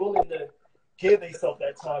people not willing to give themselves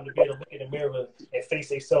that time to be able to look in the mirror and face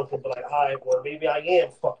themselves and be like, all right, well, maybe I am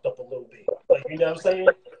fucked up a little bit. Like, you know what I'm saying?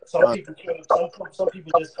 Some people can't, some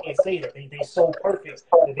people just can't say that. They so perfect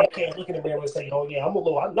that they can't look in the mirror and say, oh, yeah,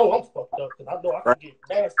 I know I'm fucked up because I know I can get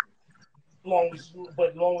nasty.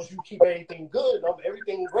 As long as you keep everything good,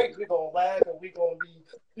 everything great, we're going to laugh and we're going to be,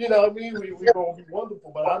 you know what I mean? We're going to be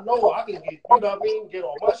wonderful. But I know I can get, you know what I mean? Get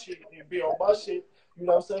on my shit and be on my shit. You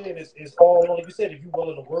know what I'm saying? It's all, like you said, if you're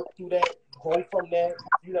willing to work through that, grow from that,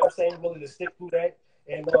 you know what I'm saying? Willing to stick through that.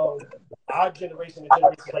 And our generation and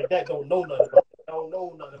generations like that don't know nothing about it. Don't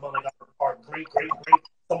know nothing about like our great,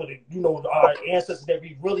 some of the, you know, our ancestors that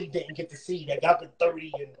we really didn't get to see that got the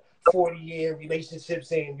 30 and 40-year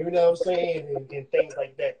relationships and, you know what I'm saying? And things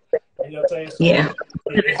like that. You know what I'm saying? So yeah.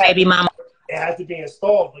 Baby mama. It has to be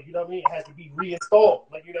installed, like, you know what I mean? It has to be reinstalled,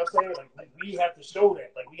 like, you know what I'm saying? Like we have to show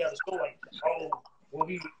that, like, we have to show, like, oh, when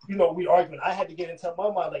we, you know, we arguing, I had to get into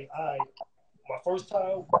my mind, like, my first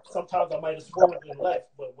time, sometimes I might have swerved and left,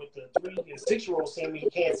 but with the 3 and 6-year-olds seeing me,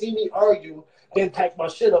 can't see me argue, then pack my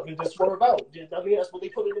shit up and just swerve out. I mean, that's what they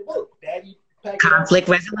put in the book. Daddy, pack conflict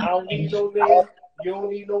it resolution. I don't need no man. You don't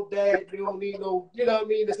need no dad. You don't need no, you know what I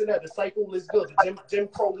mean? This and that. The cycle is good. The Jim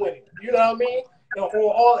Crow winning. You know what I mean? You know,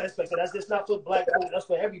 on all aspects. And that's just not for black folk. That's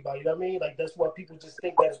for everybody. You know what I mean? Like, that's what people just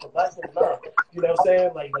think that it's for black folk. Nah. You know what I'm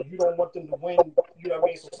saying? Like you don't want them to win. You know what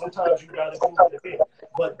I mean? So sometimes you got to do it a bit.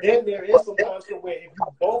 But then there is sometimes where if you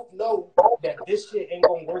both know that this shit ain't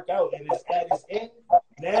going to work out and it's at its end,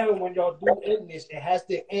 now when y'all do end this, it has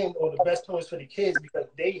to end on the best terms for the kids because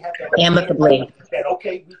they have to amicably. That,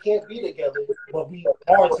 okay, we can't be together, but we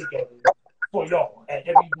are together for y'all at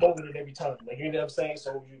every moment and every time. Like, you know what I'm saying?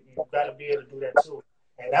 So you got to be able to do that too.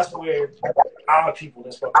 And that's where our people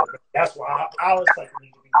is fucking. That's why our cycle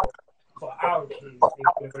needs to be for our kids and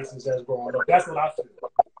generations that's growing up. That's what I feel.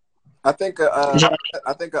 I think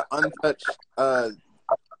an untouched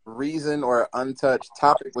reason or untouched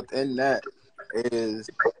topic within that is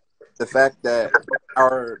the fact that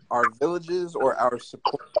our villages or our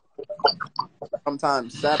support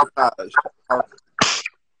sometimes sabotage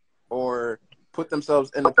or put themselves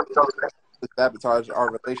in a position to sabotage our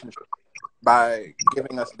relationship by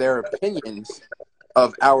giving us their opinions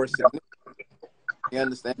of our significance. You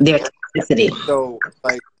understand? Their toxicity. So,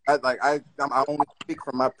 I only speak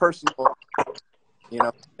from my personal, you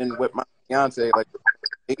know, and with my fiance, like,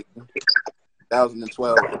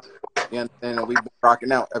 2012. You understand? And we've been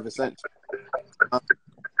rocking out ever since.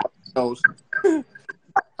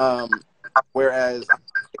 Whereas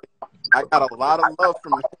I got a lot of love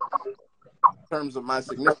from him in terms of my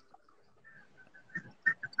significance.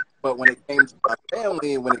 But when it came to my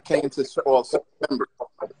family, when it came to all members,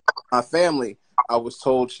 my family, I was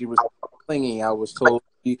told she was clingy. I was told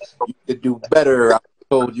you could do better. I was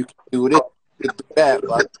told you could do this, you could do that,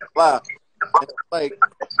 blah, blah, blah.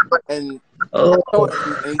 And he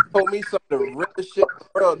told me some of the realest shit in the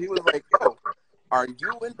world. He was like, yo, are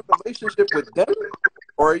you in a relationship with them?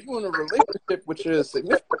 Or are you in a relationship with your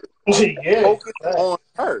significant? Yeah. Focus on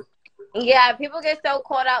her. Yeah, people get so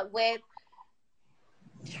caught up with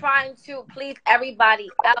trying to please everybody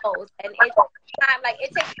else, and it's time. Like,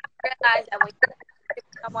 it takes time to realize that when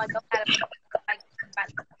someone knows how to, like,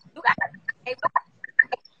 you got to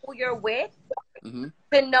who you're with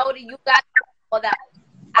to know that you got all that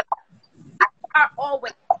are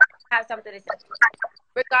always have something to say,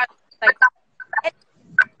 regardless. Like,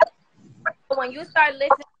 when you start listening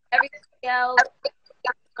to everything else,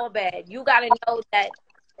 it's so bad. You got to know that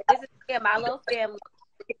this is my little family,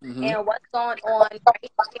 and what's going on right here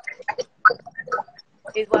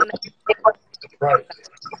is what makes it. Right.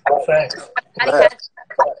 Facts.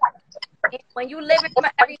 When you live for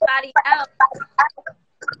everybody else,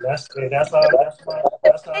 that's how I go about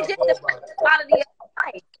it. Quality of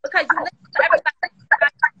life, because you live for everybody.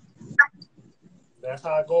 That's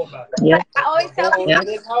how I go about it. Yeah. I always tell people, in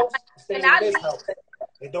this house, stay in this house.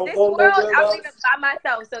 And don't this go world, nowhere I'm else. living by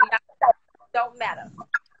myself, so y'all don't matter.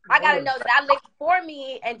 I gotta know that I lived for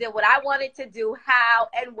me and did what I wanted to do, how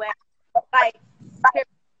and when. Like,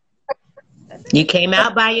 you came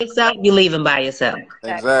out by yourself, you leaving by yourself.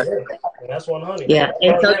 Exactly. Yeah. And that's 100. Yeah.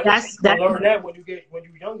 And so that's learn that when you're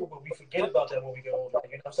younger, but we forget about that when we get older.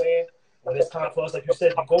 You know what I'm saying? when it's time for us, like you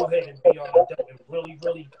said, to go ahead and be our adult and really,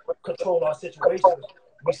 really control our situations,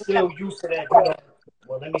 we still used to that, you know,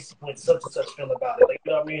 well, let me see what such and such feel about it. Like,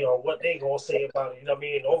 you know what I mean? Or what they gonna say about it. You know what I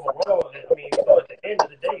mean? Overall, I mean, you know, at the end of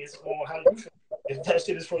the day, it's on how you feel. If that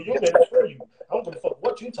shit is for you, then it's for you. I don't give a fuck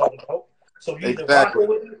what you talking about. So you either rocking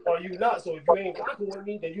with me or you not. So if you ain't rocking with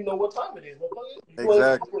me, then you know what time it is.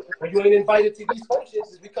 When you ain't invited to these functions,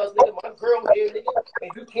 it's because, nigga, my girl here, nigga,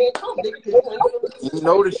 and you can't come, nigga, because you ain't feeling this. You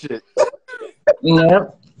know the shit.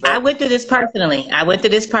 Yep. I went through this personally.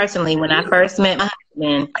 When I first met my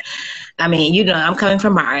husband. I mean, you know, I'm coming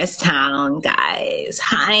from Morristown, guys.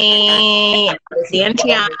 Hi,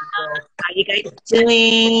 Santiago. How you guys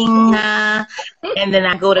doing? And then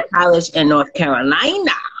I go to college in North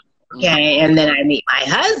Carolina. Okay, and then I meet my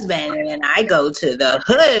husband, and then I go to the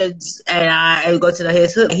hoods, and I go to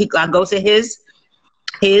his hood. I go to his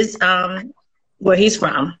where he's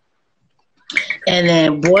from. And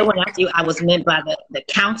then, boy, when I tell you, I was met by the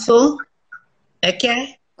council.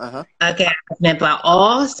 Okay. Uh-huh. Okay, I was met by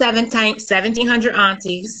all 1,700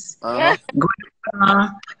 aunties, grandma,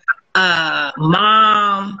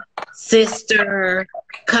 mom, sister,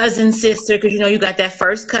 cousin, sister, because you know you got that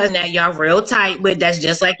first cousin that y'all real tight with. That's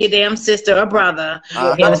just like your damn sister or brother. You know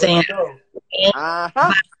what I'm saying?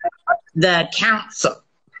 And the council.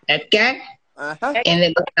 Okay. And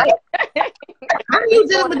it was like, how are you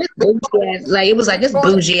dealing with this bougie ass? Like, it was like this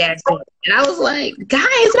bougie ass thing. And I was like, guys,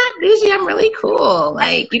 not bougie. I'm really cool.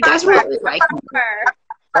 Like, you guys really like me.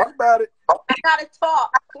 Talk about it. I gotta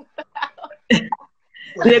talk.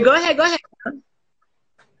 Yeah, go ahead.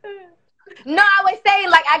 No, I was saying,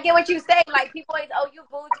 like, I get what you say. Like, people always, oh, you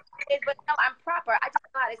bougie, but no, I'm proper. I just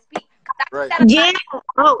know how to speak. Right. Yeah.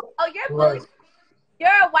 Oh, you're bougie. You're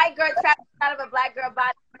a white girl trapped out of a black girl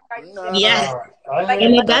body. Yes. Like,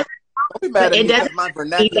 and it does. Don't be mad at me because my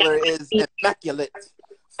vernacular is immaculate.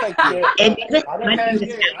 Thank you. I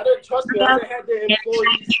didn't trust me. I had the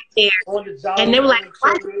employees on the job. And they were like,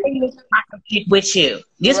 why do you use proper shit with you?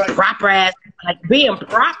 This proper ass, like, being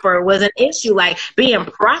proper was an issue. Like, being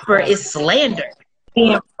proper is slander.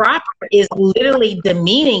 Being proper is literally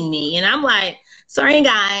demeaning me. And I'm like, sorry,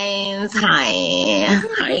 guys.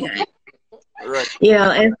 Hi, guys. Right. You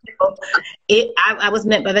know, and so I was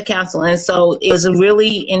met by the council, and so it was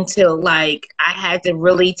really until like I had to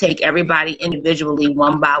really take everybody individually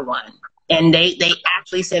one by one, and they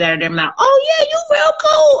actually said out of their mouth, "Oh yeah, you real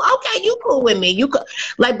cool. Okay, you cool with me. You cool."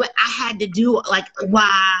 Like, but I had to do like,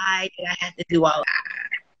 why did I have to do all that?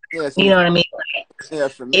 Yeah, you know what I mean? Like, yeah,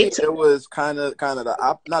 for me, it was kind of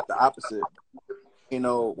not the opposite. You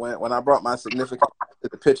know, when I brought my significant to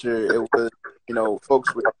the picture, it was, you know,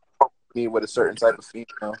 folks would me with a certain type of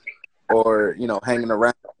female, or, you know, hanging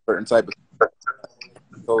around a certain type of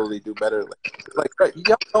totally do better. Like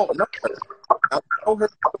y'all don't know her. I know her.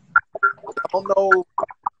 I don't know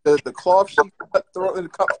the cloth she cut throat in the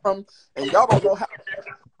cup from, and y'all don't know how to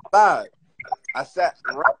vibe. I sat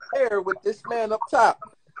right there with this man up top,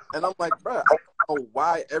 and I'm like, bro, I don't know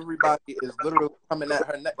why everybody is literally coming at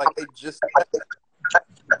her neck like they just.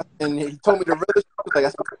 And he told me the real shit, like,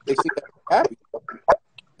 that's because they see that happy.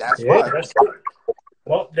 That's why.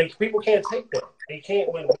 Well, people can't take that. They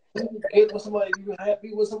can't. When you get with somebody, you're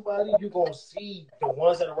happy with somebody, you're going to see the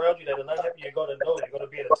ones that are around you that are not happy. You're going to know. You're going to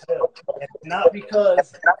be able to tell. And not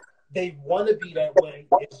because they want to be that way.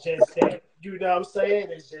 It's just that, you know what I'm saying?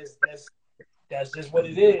 It's just, that's just what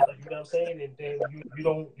it is. Like, you know what I'm saying? And then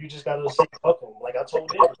you just got to say, fuck them. Like I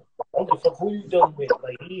told him, I don't give a fuck who you dealing with.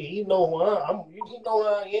 Like, he know who I am. He know who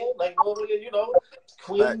I am. Like, well, you know,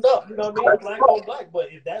 cleaned up. You know what I mean? Black on black.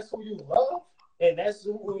 But if that's who you love, and that's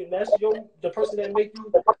the person that make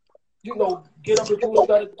you, you know, get up and do what you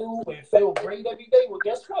gotta do and feel great every day, well,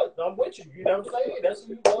 guess what? I'm with you. You know what I'm saying? That's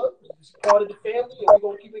who you love. It's part of the family, and we're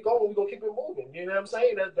gonna keep it going. We're gonna keep it moving. You know what I'm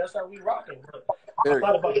saying? That's how we rocking. But I'm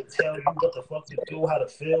not about to tell you what the fuck to do, how to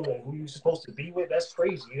feel, and who you're supposed to be with. That's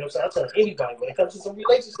crazy. You know what I'm saying? I tell anybody when it comes to some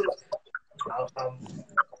relationships,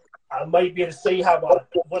 I might be able to say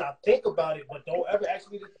what I think about it, but don't ever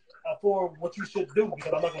ask me for what you should do,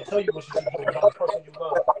 because I'm not gonna tell you what you should do about the person you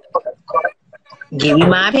love. Give you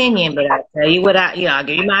my opinion, but I'll tell you I'll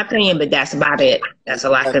give you my opinion, but that's about it. That's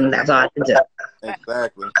all I can do.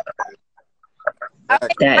 Exactly.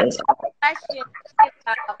 That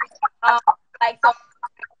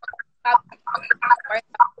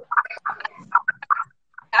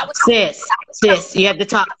is. Sis, you have to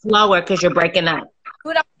talk slower because you're breaking up.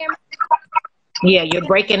 Yeah, you're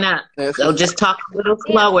breaking up. So just talk a little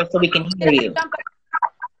slower so we can hear you.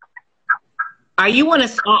 Are you on a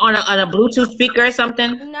Bluetooth speaker or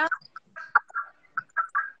something? No.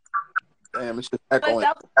 Damn, it's just echoing.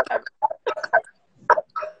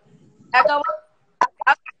 Echo.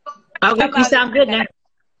 Okay, you sound good now.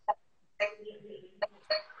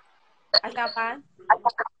 I sound fine?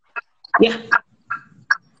 Yeah.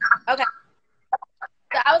 Okay.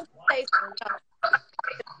 So I was going to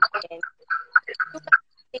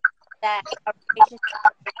say, that a relationship.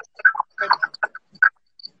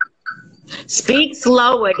 Speak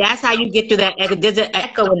slower. That's how you get through that echo. There's an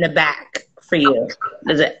echo in the back for you.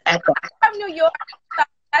 There's an echo. I'm from New York. So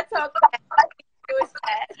I talk fast.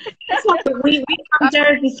 We from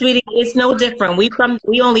Jersey, sweetie. It's no different. We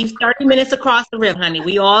only 30 minutes across the river, honey.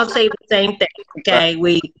 We all say the same thing. Okay,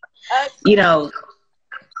 you know.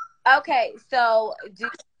 Okay, so do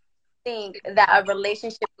you think that a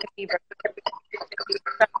relationship can be repaired?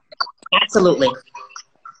 Absolutely.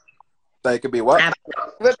 That it could be what?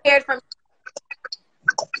 Absolutely. Repaired from.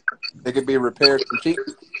 It could be repaired from cheating.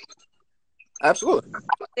 Absolutely.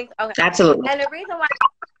 Okay. Absolutely. And the reason why,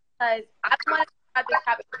 because I want to have this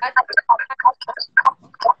topic.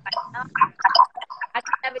 I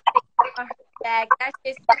can never take it on her back. That's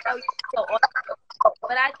just so awesome.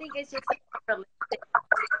 But I think it's just realistic.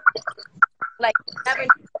 Like never.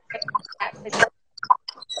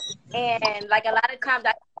 And like a lot of times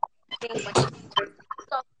I think when something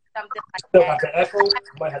like that. The echo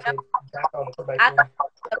might have to back on and come back in.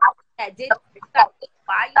 That did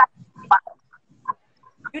why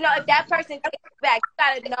you know, if that person takes you back, you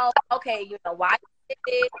gotta know, okay, you know why you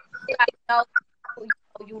did it, you gotta know,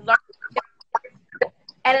 you learn.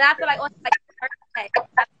 And then I feel like also like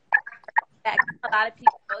back, a lot of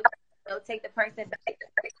people they'll take the person back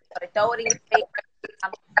or throw it in your face.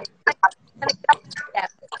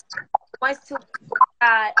 Once to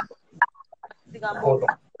God, we're gonna move.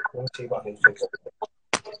 Let me see if I can fix it.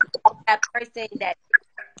 That person that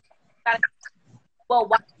well,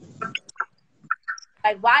 why?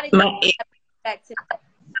 Like, why did you get back to that?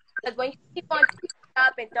 Because when you keep on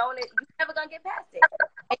up and throwing it, you're never gonna get past it,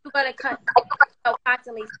 and you're gonna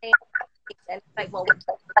constantly stay. And it's like, well,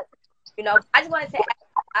 you know, I just wanted to ask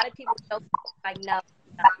a lot of people like, no.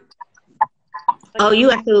 Oh, you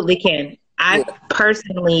absolutely can. I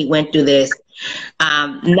personally went through this,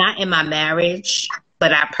 not in my marriage,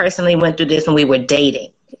 but I personally went through this when we were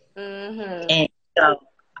dating. Mm-hmm. And so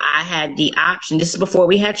I had the option. This is before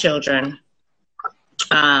we had children.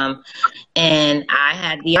 And I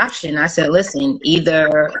had the option. I said, listen,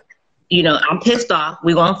 either, you know, I'm pissed off.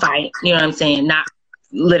 We're going to fight. You know what I'm saying? Not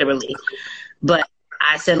literally. But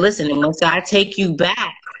I said, listen, and once I take you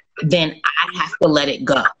back, then I have to let it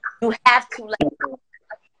go. You have to let it go.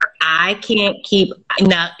 I can't keep,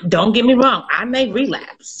 now, don't get me wrong. I may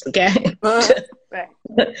relapse, okay? Right.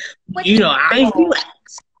 You know, I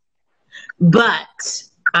relapse. But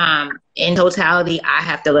in totality, I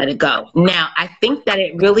have to let it go. Now, I think that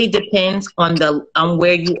it really depends on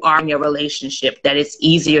where you are in your relationship, that it's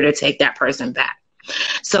easier to take that person back.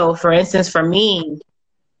 So, for instance, for me,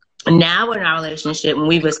 now in our relationship, when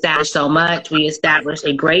we've established so much, we established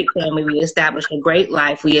a great family, we established a great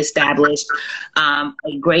life, we established a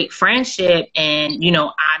great friendship, and, you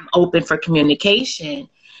know, I'm open for communication,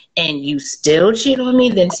 and you still cheat on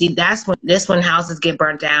me, then see, that's when houses get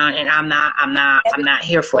burnt down, and I'm not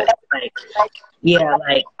here for that. Like, yeah,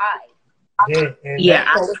 like, I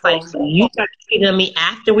was like, so you started cheating on me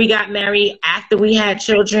after we got married, after we had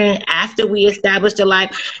children, after we established a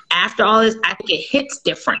life, after all this, I think it hits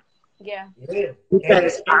different. Yeah.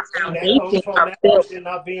 Because our foundations are built. Person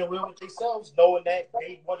not being real with themselves, knowing that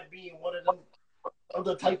they want to be in one of them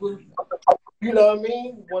other type of, you know what I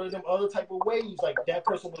mean? One of them other type of ways. Like that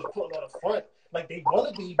person was putting on the front. Like they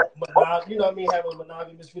want to be you know what I mean, have a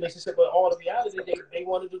monogamous relationship, but all the reality they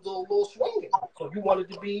wanted to do a little swinging. So you wanted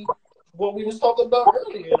to be what we was talking about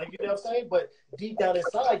earlier, like, you know what I'm saying? But deep down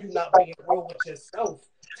inside, you're not being real with yourself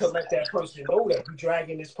to let that person know that you're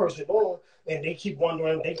dragging this person on, and they keep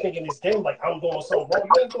wondering, they thinking it's them, like, I'm doing something wrong.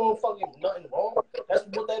 You ain't doing fucking nothing wrong. That's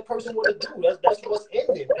what that person want to do. That's what's in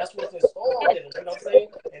them. That's what's installed in them, you know what I'm saying?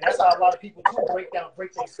 And that's how a lot of people, too,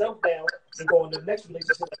 break themselves down and go into the next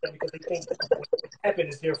relationship like that, because they think what happened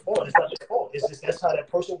is their fault. It's not their fault. It's just that's how that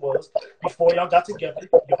person was before y'all got together.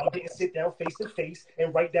 Y'all didn't sit down face to face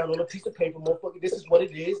and write down on a piece of paper, motherfucker, this is what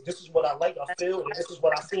it is, this is what I like, I feel, and this is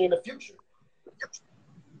what I see in the future.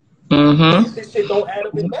 Mm-hmm. This shit don't add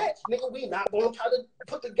up and match, nigga. We not gonna try to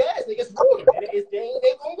put the gas, nigga. It's water, man. They ain't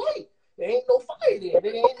gonna light. There ain't no fire there.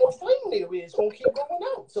 There ain't no flame there. It's gonna keep going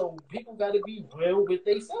out. So people gotta be real with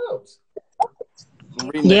themselves.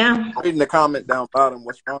 Reading the comment down bottom.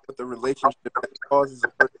 What's wrong with the relationship that causes a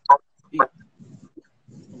person to cheat?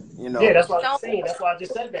 You know. Yeah, that's what I'm saying. That's why I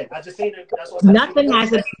just said that. I just said that. That's what Nothing has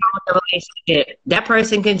to be wrong with the relationship. That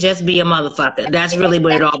person can just be a motherfucker. That's really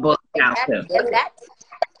what it all boils down to.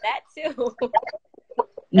 That too.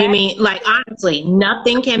 You mean, like, honestly,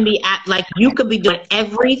 nothing can be like, you could be doing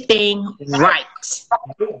everything right.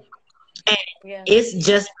 And it's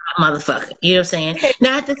just a motherfucker. You know what I'm saying?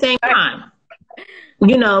 Now, at the same time,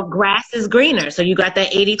 you know, grass is greener. So you got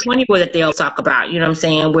that 80-20 rule that they all talk about, you know what I'm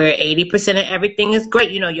saying, where 80% of everything is great.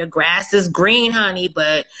 You know, your grass is green, honey,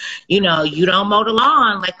 but, you know, you don't mow the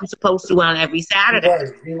lawn like you're supposed to on every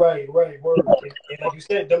Saturday. You're right. Word. And like you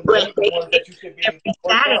said, them the ones that you should be able to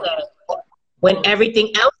work Saturday, when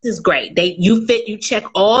everything else is great. You check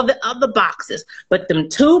all the other boxes, but them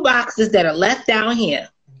 2 boxes that are left down here.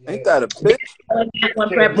 Ain't that a bitch?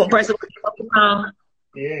 One person.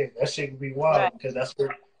 Yeah, that shit could be wild because that's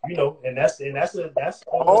what, you know, and that's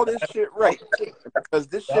all this shit right because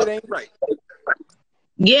this shit ain't right.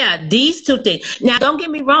 Yeah, these 2 things. Now, don't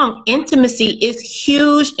get me wrong. Intimacy is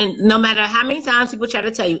huge, and no matter how many times people try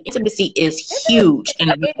to tell you, intimacy is huge in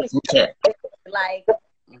a relationship. Like,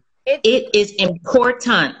 it is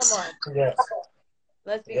important. Yes.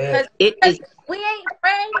 Let's be because we ain't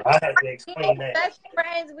friends. I had to explain that. Best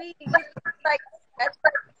friends, we like that's.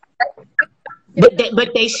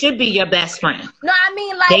 But they should be your best friend. No, I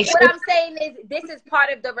mean, like, what I'm saying is this is part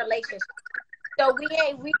of the relationship. So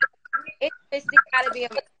it's gotta be a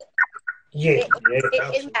it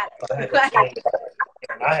matters.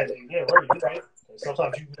 I had to, you're right.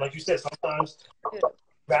 Sometimes you, like you said, sometimes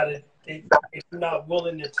rather if you're not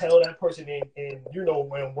willing to tell that person and you know,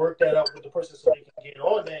 and work that out with the person so they can get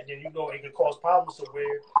on that, then you know it can cause problems. So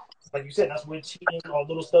where, like you said, that's where cheating or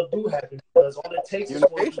little stuff do happen, because all it takes is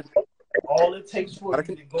for you to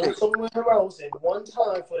go somewhere else and one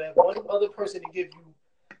time for that one other person to give you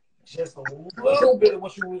just a little bit of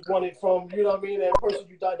what you was wanted from, you know what I mean, that person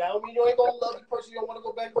you thought. That don't mean you ain't gonna love the person, you don't want to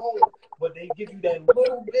go back home, but they give you that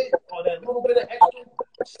little bit or that little bit of extra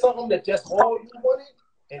something that just all you wanted,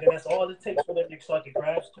 and then that's all it takes for them to start to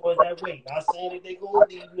grasp towards that way. Not saying that they gonna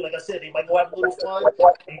leave you, like I said, they might go have a little fun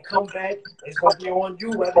and come back. It's gonna be on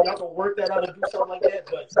you whether y'all can work that out and do something like that.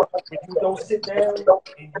 But if you don't sit down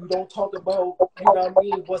and you don't talk about, you know what I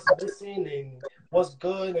mean, what's missing and what's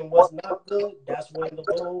good and what's not good, that's when the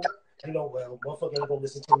little, you know, well, motherfucker ain't gonna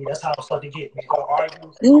listen to me. That's how I start to get. We gonna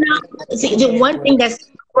argue. See, the one thing that's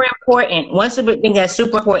super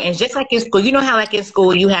important, is just like in school. You know how, like in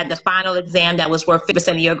school, you had the final exam that was worth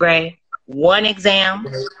 50% of your grade. One exam,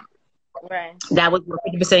 right, that was worth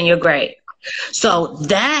 50% of your grade. So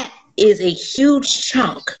that is a huge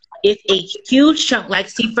chunk. It's a huge chunk. Like,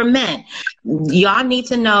 see, for men, y'all need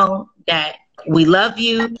to know that we love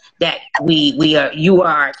you, that you are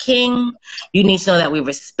our king. You need to know that we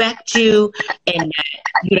respect you, and that,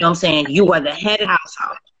 you know what I'm saying, you are the head of the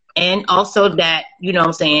household. And also that, you know what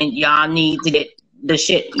I'm saying, y'all need to get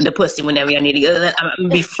the pussy whenever y'all need to get. I'm gonna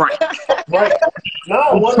be frank. Right.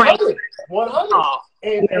 No, 100. 100.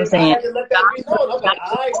 And, you know what I'm I saying? had to let that be known. I'm like,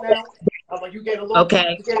 all right now. I'm like, you get a little.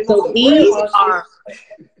 Okay. So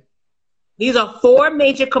these are 4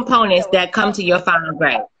 major components that come to your final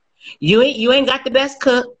grade. You ain't got the best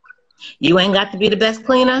cook. You ain't got to be the best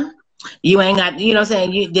cleaner. You ain't got, you know what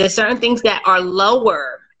I'm saying? There's certain things that are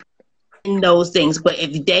lower in those things. But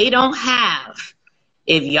if y'all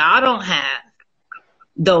don't have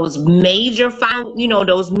those major final, you know,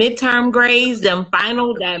 those midterm grades, that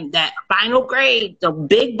final grade, the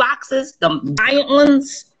big boxes, the giant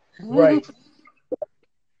ones, right?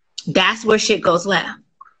 That's where shit goes left.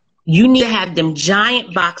 You need to have them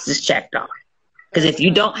giant boxes checked off. Because if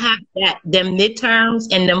you don't have them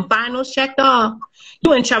midterms and them finals checked off,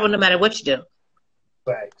 you're in trouble no matter what you do.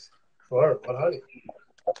 Facts. For 100.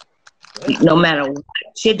 No matter what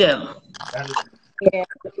you do. Yeah.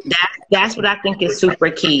 That's what I think is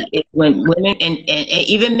super key. It's when women and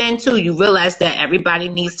even men too, you realize that everybody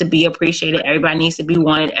needs to be appreciated, everybody needs to be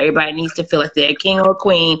wanted, everybody needs to feel like they're a king or a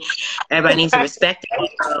queen, everybody needs to respect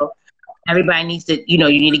it. Everybody needs to, you know,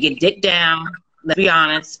 you need to get dick down, let's be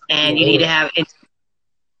honest, and you need to have it.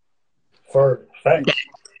 For facts.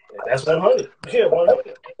 That's 100. Yeah,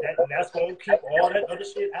 100. That's going to keep all that other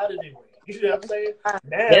shit out of the way. You know what I'm saying?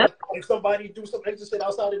 Now, if somebody do some extra shit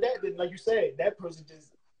outside of that, then like you said, that person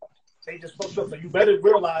they just fucked up. So you better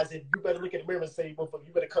realize it. You better look in the mirror and say, motherfucker,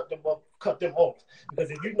 you better cut them off. Because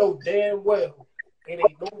if you know damn well it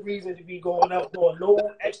ain't no reason to be going out doing no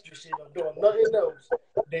extra shit or doing nothing else,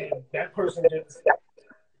 then that person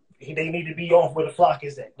they need to be off where the flock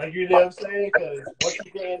is at. Like, you know what I'm saying? Because once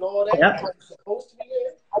you're getting all that, you're supposed to be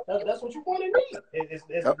there. That's what you want to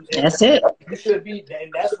be. That's it. You should be,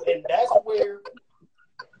 and that's where,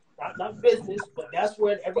 not business, but that's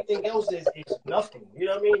where everything else is nothing. You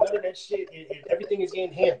know what I mean? None of that shit, everything is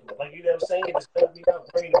getting handled. Like, you know what I'm saying? It's we not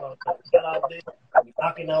worried about that. Get out there, we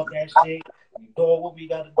knocking out that shit. We doing what we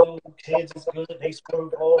got to do. Kids is good. They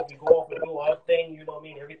swerve off. We go off and do our thing. You know what I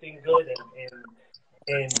mean? Everything good.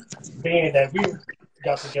 And being that we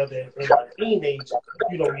got together in our teenage,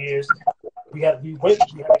 years, we had to go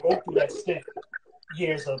through that stiff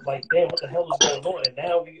years of like, damn, what the hell is going on? And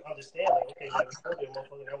now we understand, like, okay, now we older,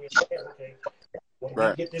 motherfucker. Now we understand, okay, when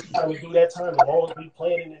we get this time, we do that time. As long as we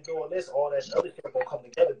planning and doing this, all that other shit gonna come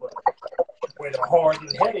together. But where the hard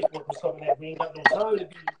and headache work was coming at, we ain't got no time to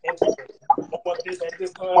be intimate. You want this at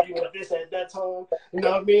this time, you want this at that time. You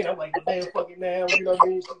know what I mean? I'm like, well, damn, fuck it now. You know what I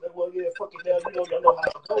mean? She's like, well, yeah, fuck it now. Y'all know how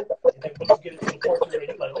it go. And then when you get it to the point where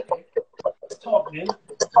you're like, okay, let's talk then.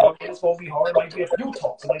 It's gonna be hard. It might be a few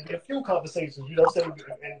talks. It might be a few conversations. You know what I'm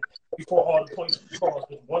saying? And before all the points cross,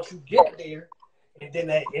 but once you get there, and then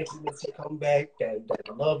that intimacy come back, that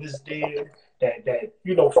love is there, that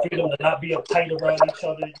freedom to not be uptight around each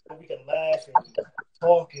other. We can laugh and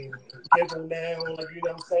talk and giggle now, like, you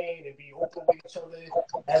know what I'm saying, and be open with each other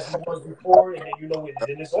as we was before, and then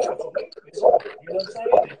then it's over for me. It's over. You know what I'm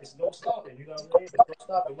saying? It's no stopping. You know what I'm saying? There's no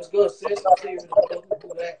stopping. What's good, sis? I see you in the building.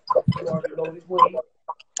 Do that. You already know this way.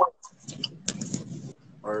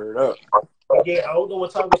 Word up. Yeah, I don't know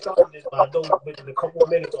what time we started this, but I know within a couple of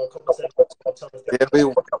minutes or a couple of seconds, I'll tell us that. Yeah, we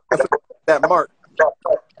that mark.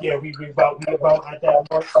 Yeah, we about at that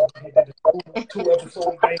mark. So we did the two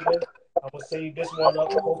episode banger. I'm gonna save this one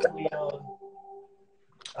up. Hopefully,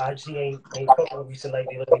 IG ain't fucking with me tonight.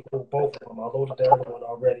 They let me do both of them. I loaded the other one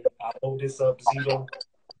already. I load this up. Zito,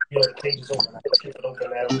 the page is open. I can keep it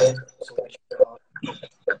open now. So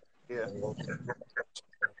yeah.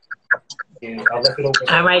 Yeah, I left it open.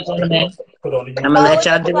 All right, gentlemen. Put on the I'm gonna let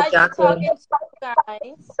y'all do what y'all talking to you guys.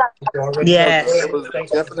 Yes. It was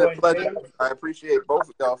definitely a pleasure. I appreciate both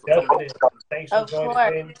of y'all for coming. Thanks for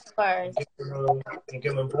joining in. And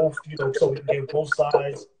give them both, so we can give both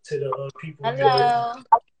sides to the people. Hello.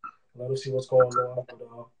 Let us see what's going on. But,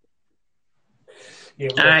 all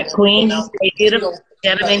right, Queen. Stay beautiful.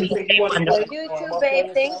 Gentlemen, you stay wonderful. You too,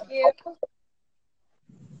 babe. Thank you.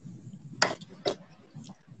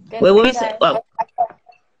 What will we say? Well,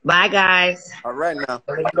 bye, guys. All right, now.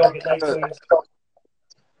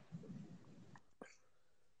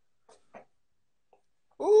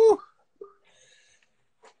 Ooh.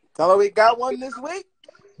 Tell her we got one this week.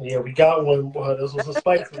 Yeah, we got one. This was a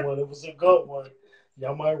spicy one. It was a good one.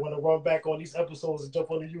 Y'all might want to run back on these episodes and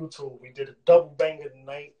jump on the YouTube. We did a double banger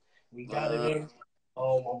tonight. We got it in.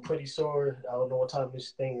 I'm pretty sure. I don't know what time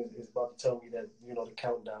this thing is about to tell me that the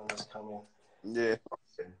countdown is coming. Yeah.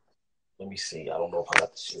 Let me see. I don't know if I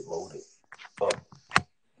got the shit loaded up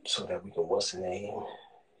so that we can. What's the name?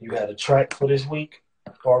 You had a track for this week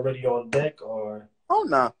already on deck, or? Oh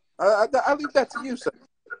no, I leave that to you, sir.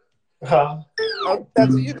 Huh? I'll leave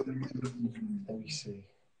that to you. Let me see.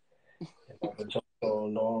 If I can jump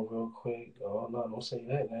on real quick. Oh no, don't say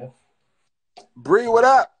that, man. Bree, what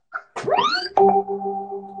up?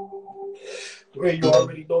 Bree, you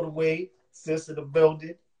already know the way. Sis in the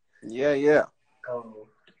building. Yeah.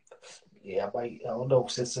 Yeah, I don't know.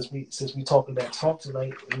 Since we talking that talk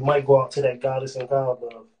tonight, we might go out to that Goddess and God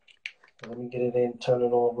love. Let me get it in, turn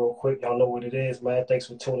it on real quick. Y'all know what it is, man. Thanks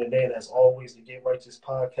for tuning in. As always, the Get Righteous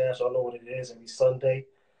podcast. Y'all know what it is. Every Sunday,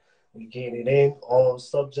 we get it in. All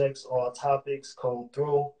subjects, all topics come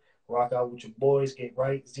through. Rock out with your boys. Get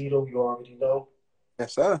right. Zito, you already know.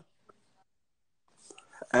 Yes, sir.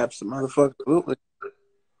 Absolutely.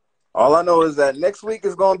 All I know is that next week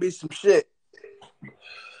is going to be some shit.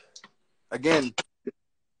 Again,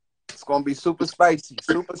 it's going to be super spicy.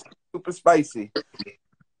 Super spicy.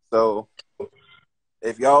 So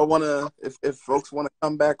if y'all want to, if folks want to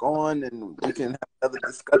come back on and we can have another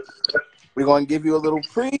discussion, we're going to give you a little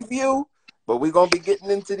preview, but we're going to be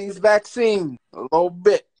getting into these vaccines a little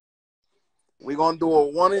bit. We're going to do a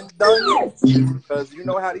one and done because you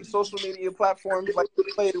know how these social media platforms like to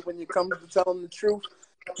play when it comes to telling the truth,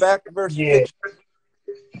 fact versus fiction.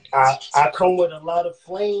 I come with a lot of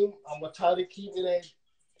flame. I'm going to try to keep it at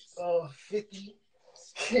 50,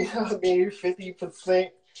 you know what I mean,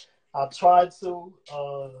 50%. I tried to,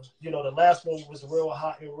 the last one was real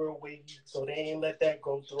hot and real wavy, so they ain't let that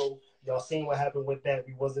go through. Y'all seen what happened with that.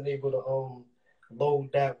 We wasn't able to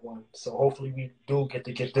load that one, so hopefully we do get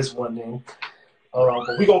to get this one in.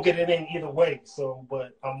 But we gonna get it in either way. So,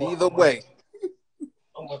 but I'm gonna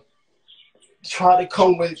try to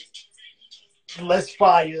come with less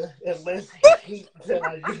fire and less heat than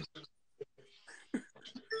I usually.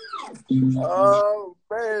 Oh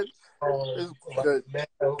man. Good.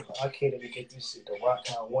 Now, I can't even get this shit to rock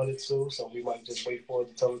how I wanted to, so we might just wait for it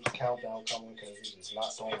until the countdown coming because it's just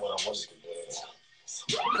not doing what I wanted to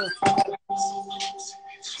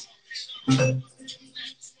do.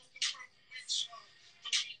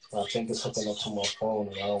 I think it's hooking up to my phone,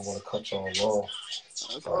 and I don't want to cut y'all off.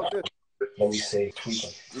 That's all good. Let me say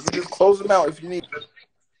tweaking. You can just close them out if you need.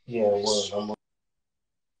 Yeah, word. I'm.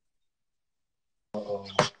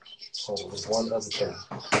 So there's one other thing.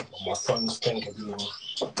 My son's thing could be on.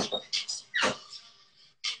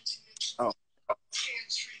 Oh.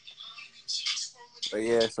 But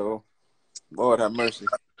yeah, so Lord have mercy.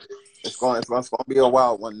 It's going to be a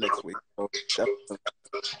wild one next week. So definitely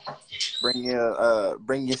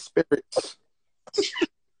bring your spirits.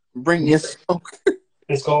 Bring your smoke.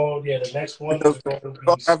 It's going, yeah, the next one is going to be...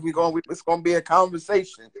 It's going to be a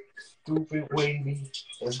conversation. Stupid, wavy.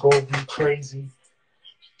 It's going to be crazy.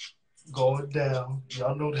 Going down.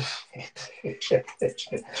 Y'all know this.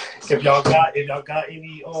 If y'all got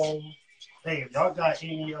any, hey, if y'all got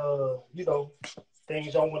any, you know,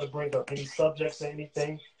 things y'all want to bring up, any subjects or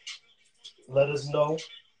anything, let us know.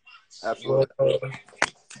 Absolutely.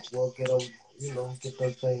 We'll get them, you know, get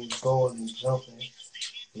that thing going and jumping.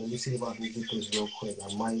 Let me see if I can get this real quick.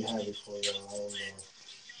 I might have it for y'all. I don't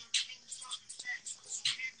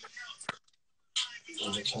know.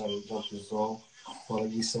 I'm trying to jump this off. Well,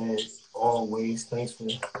 like you said, always, thanks for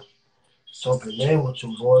jumping in with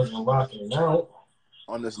your boys and rocking it out.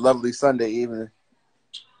 On this lovely Sunday evening.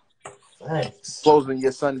 Thanks. Closing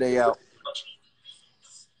your Sunday out.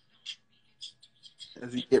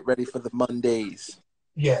 As we get ready for the Mondays.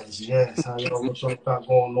 Yes. How y'all, what y'all got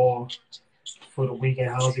going on for the weekend?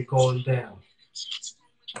 How's it going down?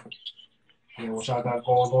 Yeah, what y'all got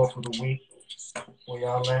going on for the week? Where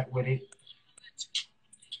y'all at with it?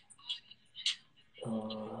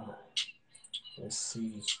 Let's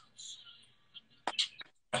see.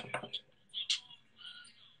 We're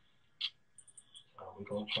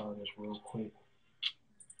going to try this real quick.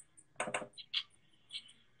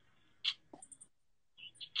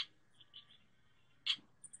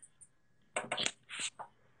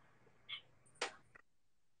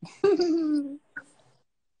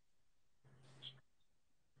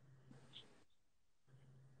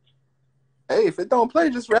 Hey, if it don't play,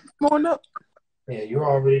 just wrap them on up. Yeah, you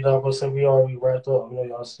already know. I'm saying we already wrapped up. I know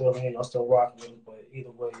y'all still here, y'all still rocking with it, but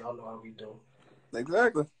either way, y'all know how we do.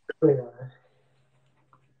 Exactly. Yeah.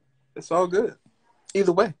 It's all good.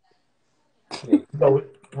 Either way. Yeah. You know,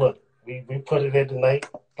 look, we put it in tonight.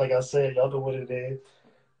 Like I said, y'all know what it is.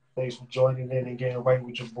 Thanks for joining in and getting right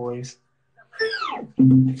with your boys.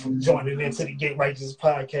 For joining into the Get Righteous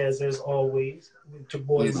podcast as always with your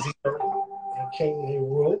boys Zero and King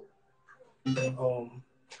Heru.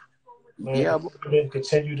 Man, Yeah,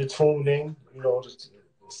 continue to tune in. You know, the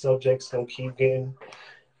subject's gonna keep getting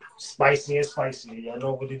spicy and spicier. Y'all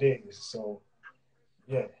know what it is. So,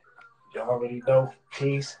 yeah, y'all already know.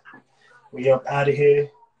 Peace. We up out of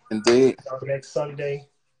here. Indeed. Next Sunday.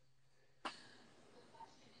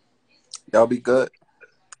 Y'all be good.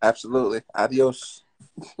 Absolutely. Adios.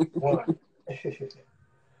 One.